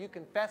says, if you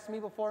confess me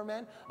before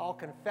men, I'll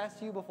confess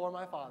you before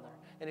my Father.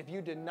 And if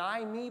you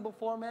deny me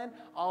before men,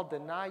 I'll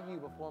deny you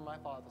before my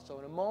Father. So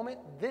in a moment,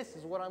 this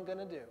is what I'm going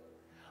to do.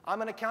 I'm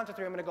going to count to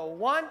 3. I'm going to go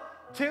 1,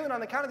 2, and on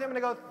the count of 3, I'm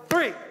going to go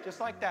 3. Just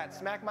like that.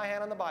 Smack my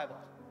hand on the Bible.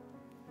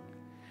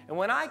 And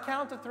when I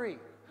count to 3,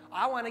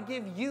 I want to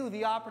give you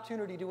the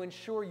opportunity to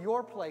ensure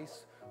your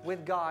place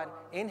with God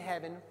in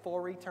heaven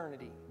for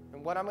eternity.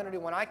 And what I'm going to do,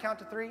 when I count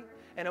to 3,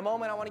 in a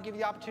moment, I want to give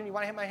you the opportunity.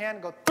 When I hit my hand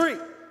and go 3,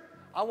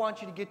 I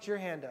want you to get your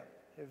hand up.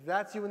 If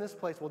that's you in this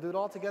place, we'll do it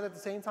all together at the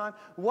same time.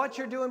 What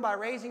you're doing by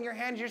raising your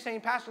hand, you're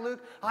saying, Pastor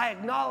Luke, I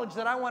acknowledge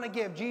that I want to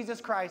give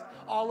Jesus Christ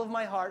all of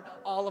my heart,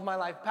 all of my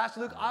life.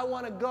 Pastor Luke, I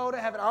want to go to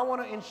heaven. I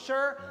want to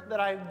ensure that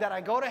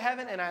I go to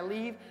heaven and I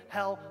leave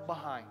hell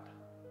behind.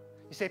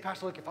 You say,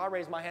 Pastor Luke, if I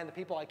raise my hand, the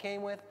people I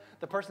came with,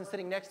 the person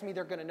sitting next to me,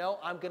 they're going to know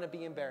I'm going to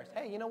be embarrassed.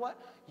 Hey, you know what?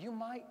 You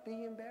might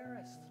be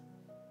embarrassed.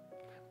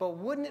 But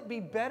wouldn't it be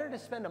better to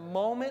spend a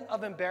moment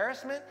of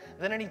embarrassment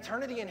than an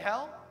eternity in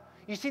hell?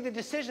 You see, the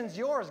decision's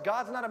yours.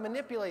 God's not a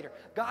manipulator.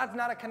 God's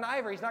not a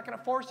conniver. He's not going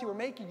to force you or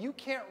make you. You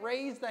can't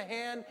raise the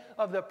hand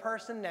of the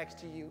person next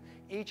to you.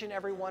 Each and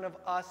every one of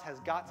us has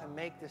got to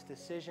make this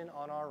decision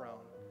on our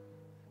own.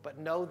 But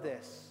know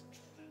this,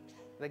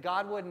 that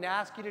God wouldn't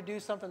ask you to do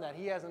something that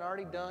he hasn't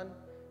already done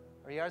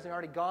or he hasn't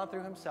already gone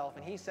through himself.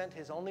 And he sent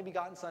his only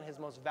begotten Son, his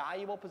most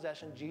valuable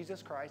possession,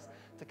 Jesus Christ,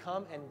 to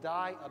come and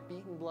die a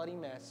beaten, bloody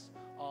mess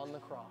on the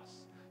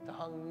cross, to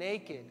hang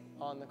naked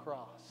on the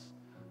cross,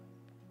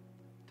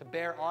 to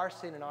bear our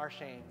sin and our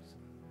shames.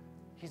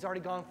 He's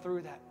already gone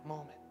through that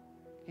moment.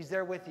 He's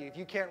there with you. If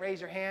you can't raise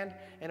your hand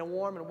in a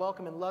warm and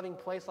welcome and loving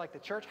place like the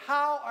church,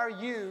 how are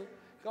you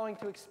going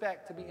to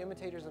expect to be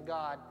imitators of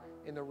God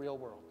in the real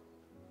world?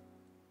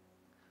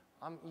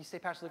 You say,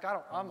 Pastor Luke,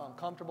 I'm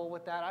uncomfortable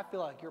with that. I feel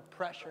like you're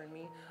pressuring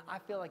me. I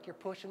feel like you're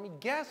pushing me.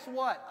 Guess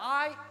what?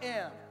 I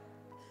am.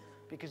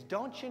 Because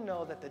don't you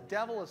know that the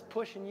devil is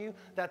pushing you,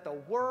 that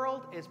the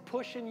world is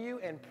pushing you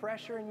and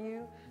pressuring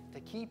you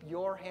to keep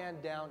your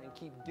hand down and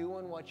keep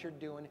doing what you're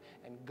doing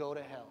and go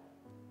to hell.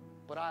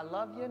 But I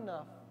love you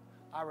enough,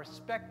 I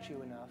respect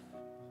you enough,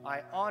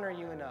 I honor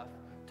you enough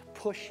to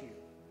push you,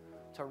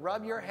 to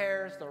rub your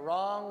hairs the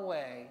wrong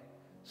way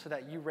so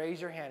that you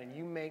raise your hand and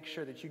you make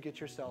sure that you get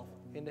yourself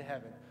into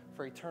heaven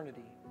for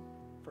eternity,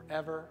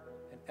 forever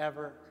and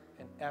ever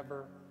and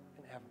ever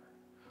and ever.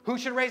 Who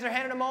should raise their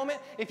hand in a moment?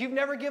 If you've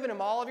never given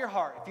him all of your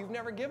heart, if you've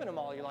never given him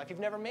all of your life, you've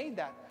never made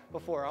that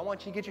before, I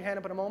want you to get your hand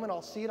up in a moment.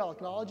 I'll see it, I'll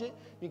acknowledge it.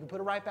 You can put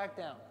it right back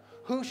down.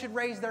 Who should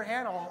raise their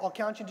hand? I'll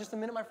count you in just a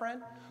minute, my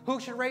friend. Who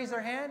should raise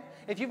their hand?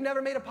 If you've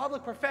never made a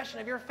public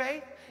profession of your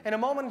faith, in a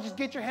moment, just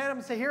get your hand up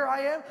and say, here I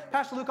am.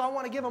 Pastor Luke, I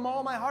want to give him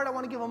all my heart. I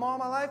want to give him all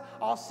my life.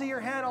 I'll see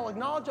your hand. I'll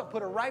acknowledge it. I'll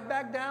put it right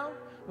back down.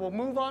 We'll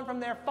move on from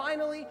there.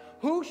 Finally,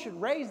 who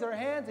should raise their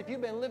hands if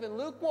you've been living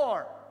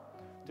lukewarm?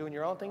 Doing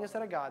your own thing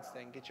instead of God's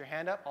thing. Get your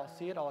hand up. I'll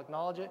see it. I'll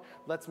acknowledge it.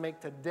 Let's make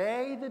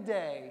today the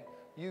day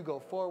you go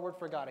forward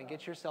for God and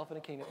get yourself in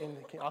the kingdom.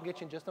 I'll get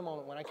you in just a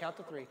moment when I count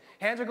to 3.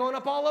 Hands are going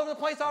up all over the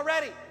place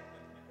already.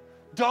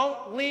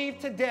 Don't leave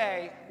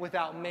today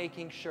without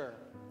making sure.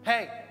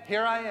 Hey,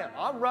 here I am.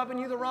 I'm rubbing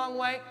you the wrong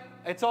way.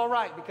 It's all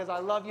right because I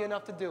love you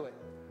enough to do it.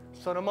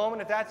 So in a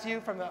moment, if that's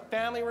you, from the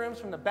family rooms,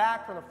 from the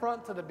back, from the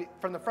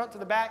front to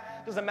the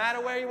back, doesn't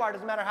matter where you are,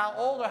 doesn't matter how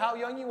old or how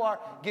young you are,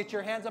 get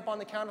your hands up on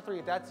the count of 3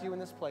 if that's you in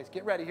this place.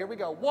 Get ready. Here we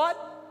go. 1,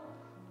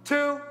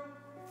 2,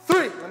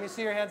 3. Let me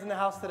see your hands in the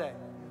house today.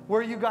 Where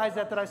are you guys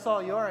at that I saw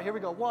you? All right, here we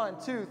go. 1,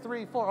 2,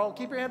 3, 4. Oh,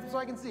 keep your hands up so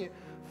I can see it.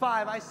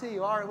 5, I see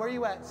you. All right, where are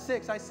you at?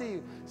 6, I see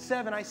you.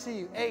 7, I see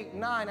you. 8,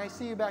 9, I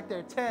see you back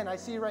there. 10, I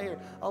see you right here.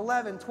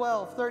 11,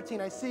 12,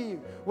 13, I see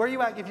you. Where are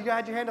you at? If you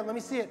had your hand up, let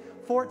me see it.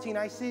 14,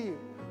 I see you.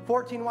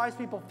 14 wise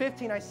people.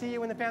 15, I see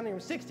you in the family room.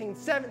 16,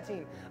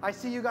 17, I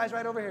see you guys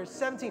right over here.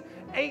 17,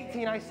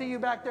 18, I see you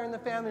back there in the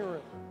family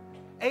room.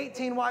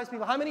 18 wise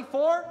people. How many?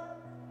 4?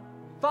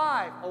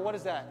 5. Oh, what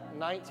is that?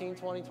 19,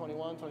 20,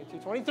 21, 22,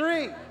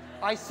 23.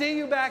 I see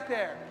you back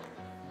there.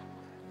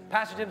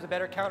 Pastor Jim's a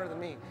better counter than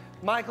me.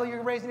 Michael,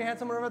 you're raising your hand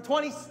somewhere over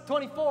 20,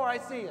 24, I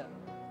see you.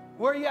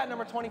 Where are you at,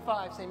 number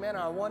 25? Say, man,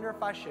 I wonder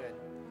if I should.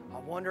 I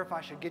wonder if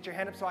I should. Get your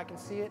hand up so I can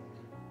see it.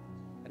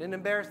 I didn't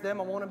embarrass them.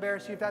 I won't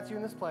embarrass you if that's you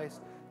in this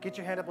place. Get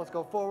your hand up. Let's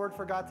go forward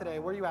for God today.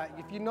 Where are you at?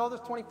 If you know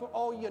there's 24,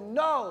 oh, you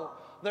know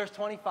there's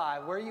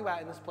 25. Where are you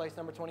at in this place,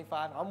 number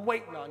 25? I'm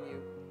waiting on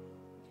you.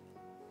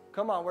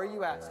 Come on, where are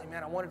you at? Say,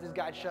 man, I wonder if this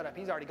guy'd shut up.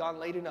 He's already gone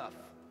late enough.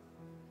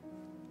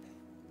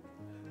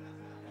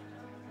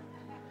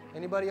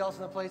 Anybody else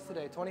in the place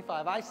today?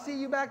 25. I see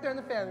you back there in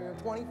the family room.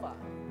 25.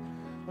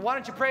 Why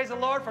don't you praise the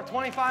Lord for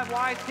 25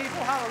 wise people?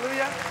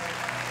 Hallelujah.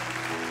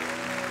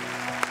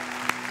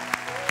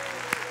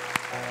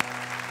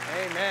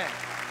 Amen.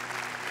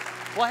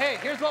 Well, hey,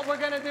 here's what we're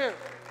going to do.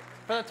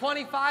 For the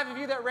 25 of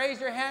you that raised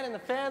your hand in the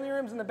family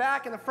rooms, in the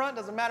back, in the front,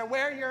 doesn't matter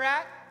where you're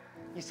at,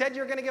 you said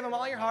you're going to give them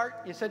all your heart.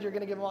 You said you're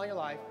going to give them all your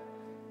life.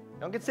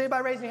 Don't get saved by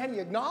raising your hand.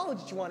 You acknowledge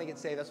that you want to get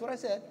saved. That's what I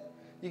said.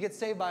 You get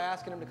saved by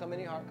asking him to come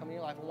into your heart, come into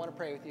your life. I want to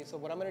pray with you. So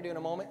what I'm going to do in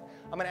a moment,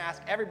 I'm going to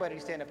ask everybody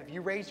to stand up. If you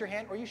raised your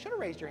hand, or you should have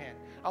raised your hand,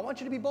 I want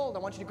you to be bold. I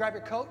want you to grab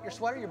your coat, your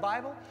sweater, your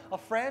Bible, a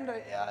friend,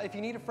 if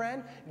you need a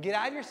friend. Get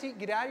out of your seat,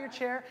 get out of your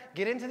chair,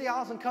 get into the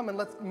aisles and come and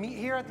let's meet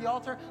here at the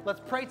altar.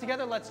 Let's pray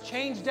together. Let's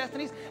change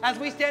destinies as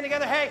we stand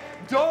together. Hey,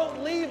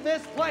 don't leave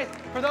this place.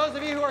 For those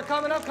of you who are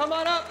coming up, come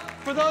on up.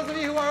 For those of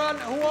you who aren't,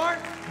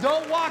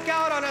 don't walk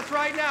out on us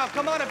right now.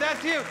 Come on, if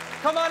that's you,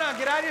 come on up.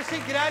 Get out of your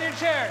seat, get out of your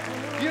chair.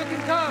 You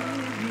can come.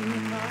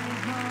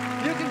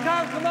 You can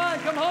come on,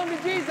 come home to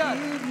Jesus.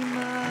 Give you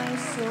my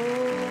soul.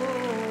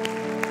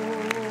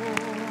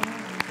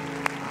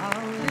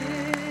 I'll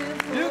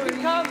live for you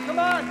can come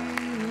on.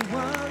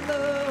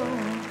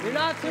 You're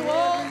not too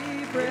old,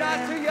 you're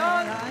not too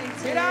young.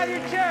 Get out of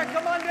your chair,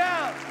 come on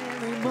down.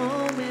 Every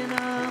moment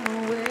I'm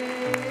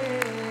away.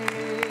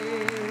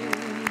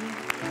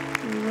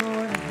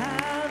 Lord,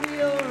 have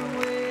your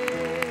way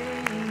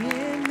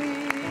in me.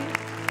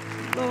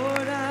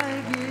 Lord,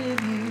 I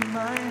give you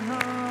my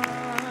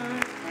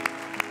heart.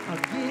 I'll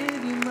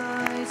give you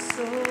my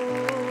soul.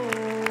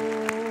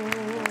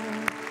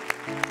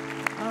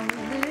 I'll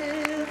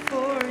live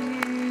for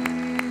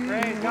you.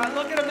 Praise God.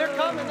 Look at them. They're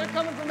coming. They're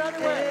coming from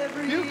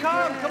everywhere. You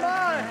come. Come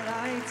on.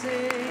 I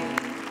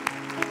take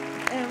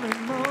every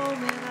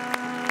moment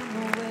I'm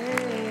away.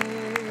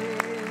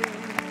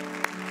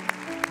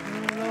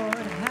 Lord,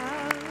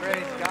 have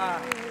praise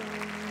God.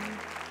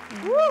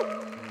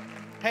 Woo.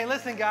 Hey,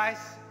 listen, guys.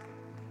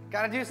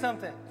 Got to do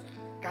something.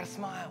 Got to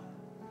smile.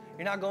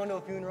 You're not going to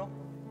a funeral.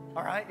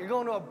 All right? You're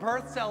going to a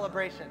birth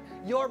celebration.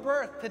 Your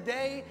birth.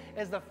 Today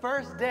is the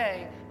first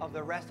day of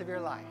the rest of your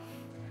life.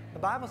 The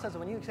Bible says that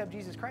when you accept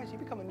Jesus Christ, you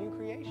become a new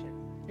creation.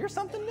 You're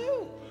something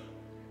new.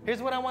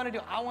 Here's what I want to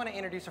do. I want to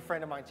introduce a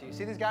friend of mine to you.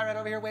 See this guy right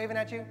over here waving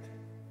at you?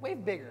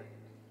 Wave bigger.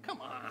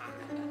 Come on.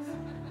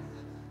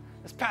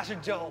 It's Pastor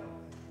Joel.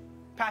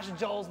 Pastor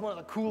Joel's one of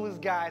the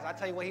coolest guys. I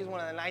tell you what, he's one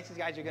of the nicest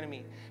guys you're going to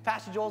meet.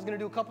 Pastor Joel's going to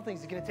do a couple things.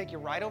 He's going to take you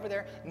right over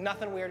there.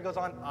 Nothing weird goes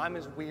on. I'm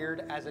as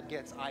weird as it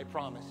gets, I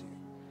promise you.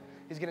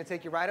 He's going to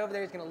take you right over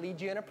there. He's going to lead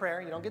you in a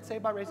prayer. You don't get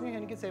saved by raising your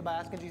hand. You get saved by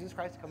asking Jesus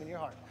Christ to come into your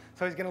heart.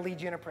 So he's going to lead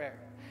you in a prayer.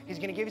 He's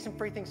going to give you some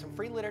free things, some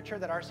free literature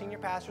that our senior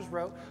pastors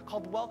wrote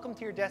called Welcome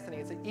to Your Destiny.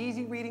 It's an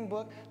easy reading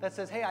book that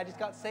says, hey, I just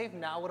got saved.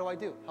 Now what do I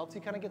do? Helps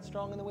you kind of get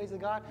strong in the ways of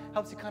God.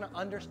 Helps you kind of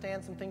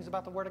understand some things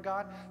about the Word of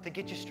God to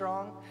get you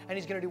strong. And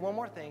he's going to do one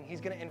more thing.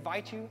 He's going to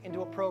invite you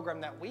into a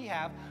program that we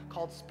have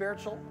called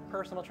Spiritual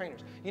Personal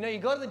Trainers. You know, you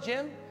go to the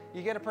gym,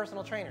 you get a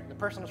personal trainer. The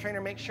personal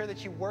trainer makes sure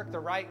that you work the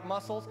right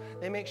muscles.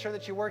 They make sure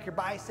that you work your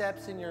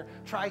biceps and your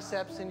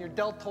triceps and your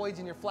deltoids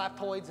and your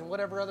flaptoids and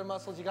whatever other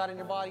muscles you got in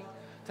your body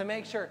to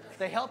make sure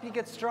they help you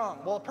get strong.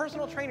 Well, a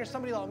personal trainer is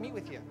somebody that will meet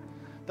with you.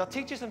 They'll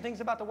teach you some things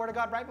about the Word of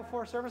God right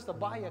before service. They'll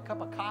buy you a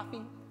cup of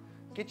coffee,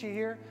 get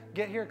here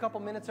a couple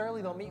minutes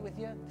early. They'll meet with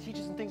you, teach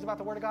you some things about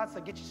the Word of God so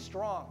they get you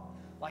strong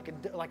like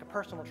a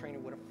personal trainer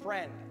would, a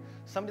friend,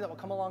 somebody that will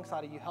come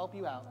alongside of you, help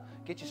you out,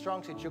 get you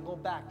strong so that you'll go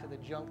back to the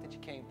junk that you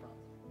came from.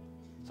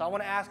 So I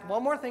want to ask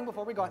one more thing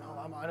before we go.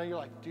 I know you're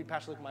like, dude,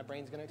 Pastor Luke, my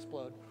brain's going to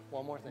explode.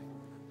 One more thing.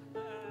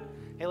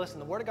 Hey, listen,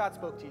 the Word of God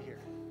spoke to you here.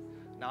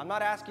 Now, I'm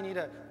not asking you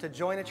to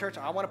join a church.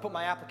 I want to put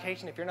my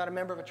application. If you're not a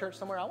member of a church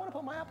somewhere, I want to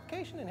put my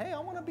application in. Hey, I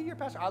want to be your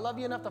pastor. I love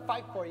you enough to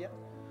fight for you.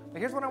 But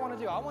here's what I want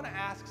to do. I want to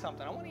ask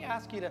something. I want to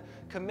ask you to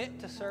commit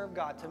to serve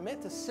God,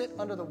 commit to sit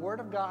under the Word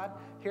of God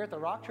here at the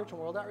Rock Church and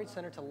World Outreach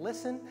Center, to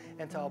listen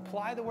and to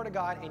apply the Word of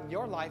God in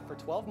your life for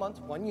 12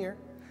 months, 1 year.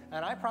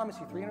 And I promise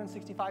you,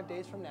 365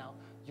 days from now,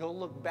 you'll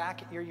look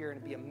back at your year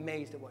and be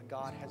amazed at what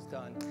God has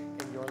done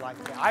in your life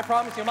today. I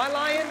promise you. Am I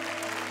lying?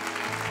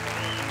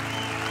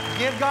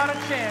 Give God a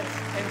chance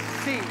and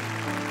see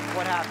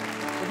what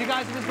happens. Would you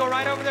guys just go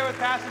right over there with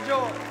Pastor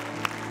Joel?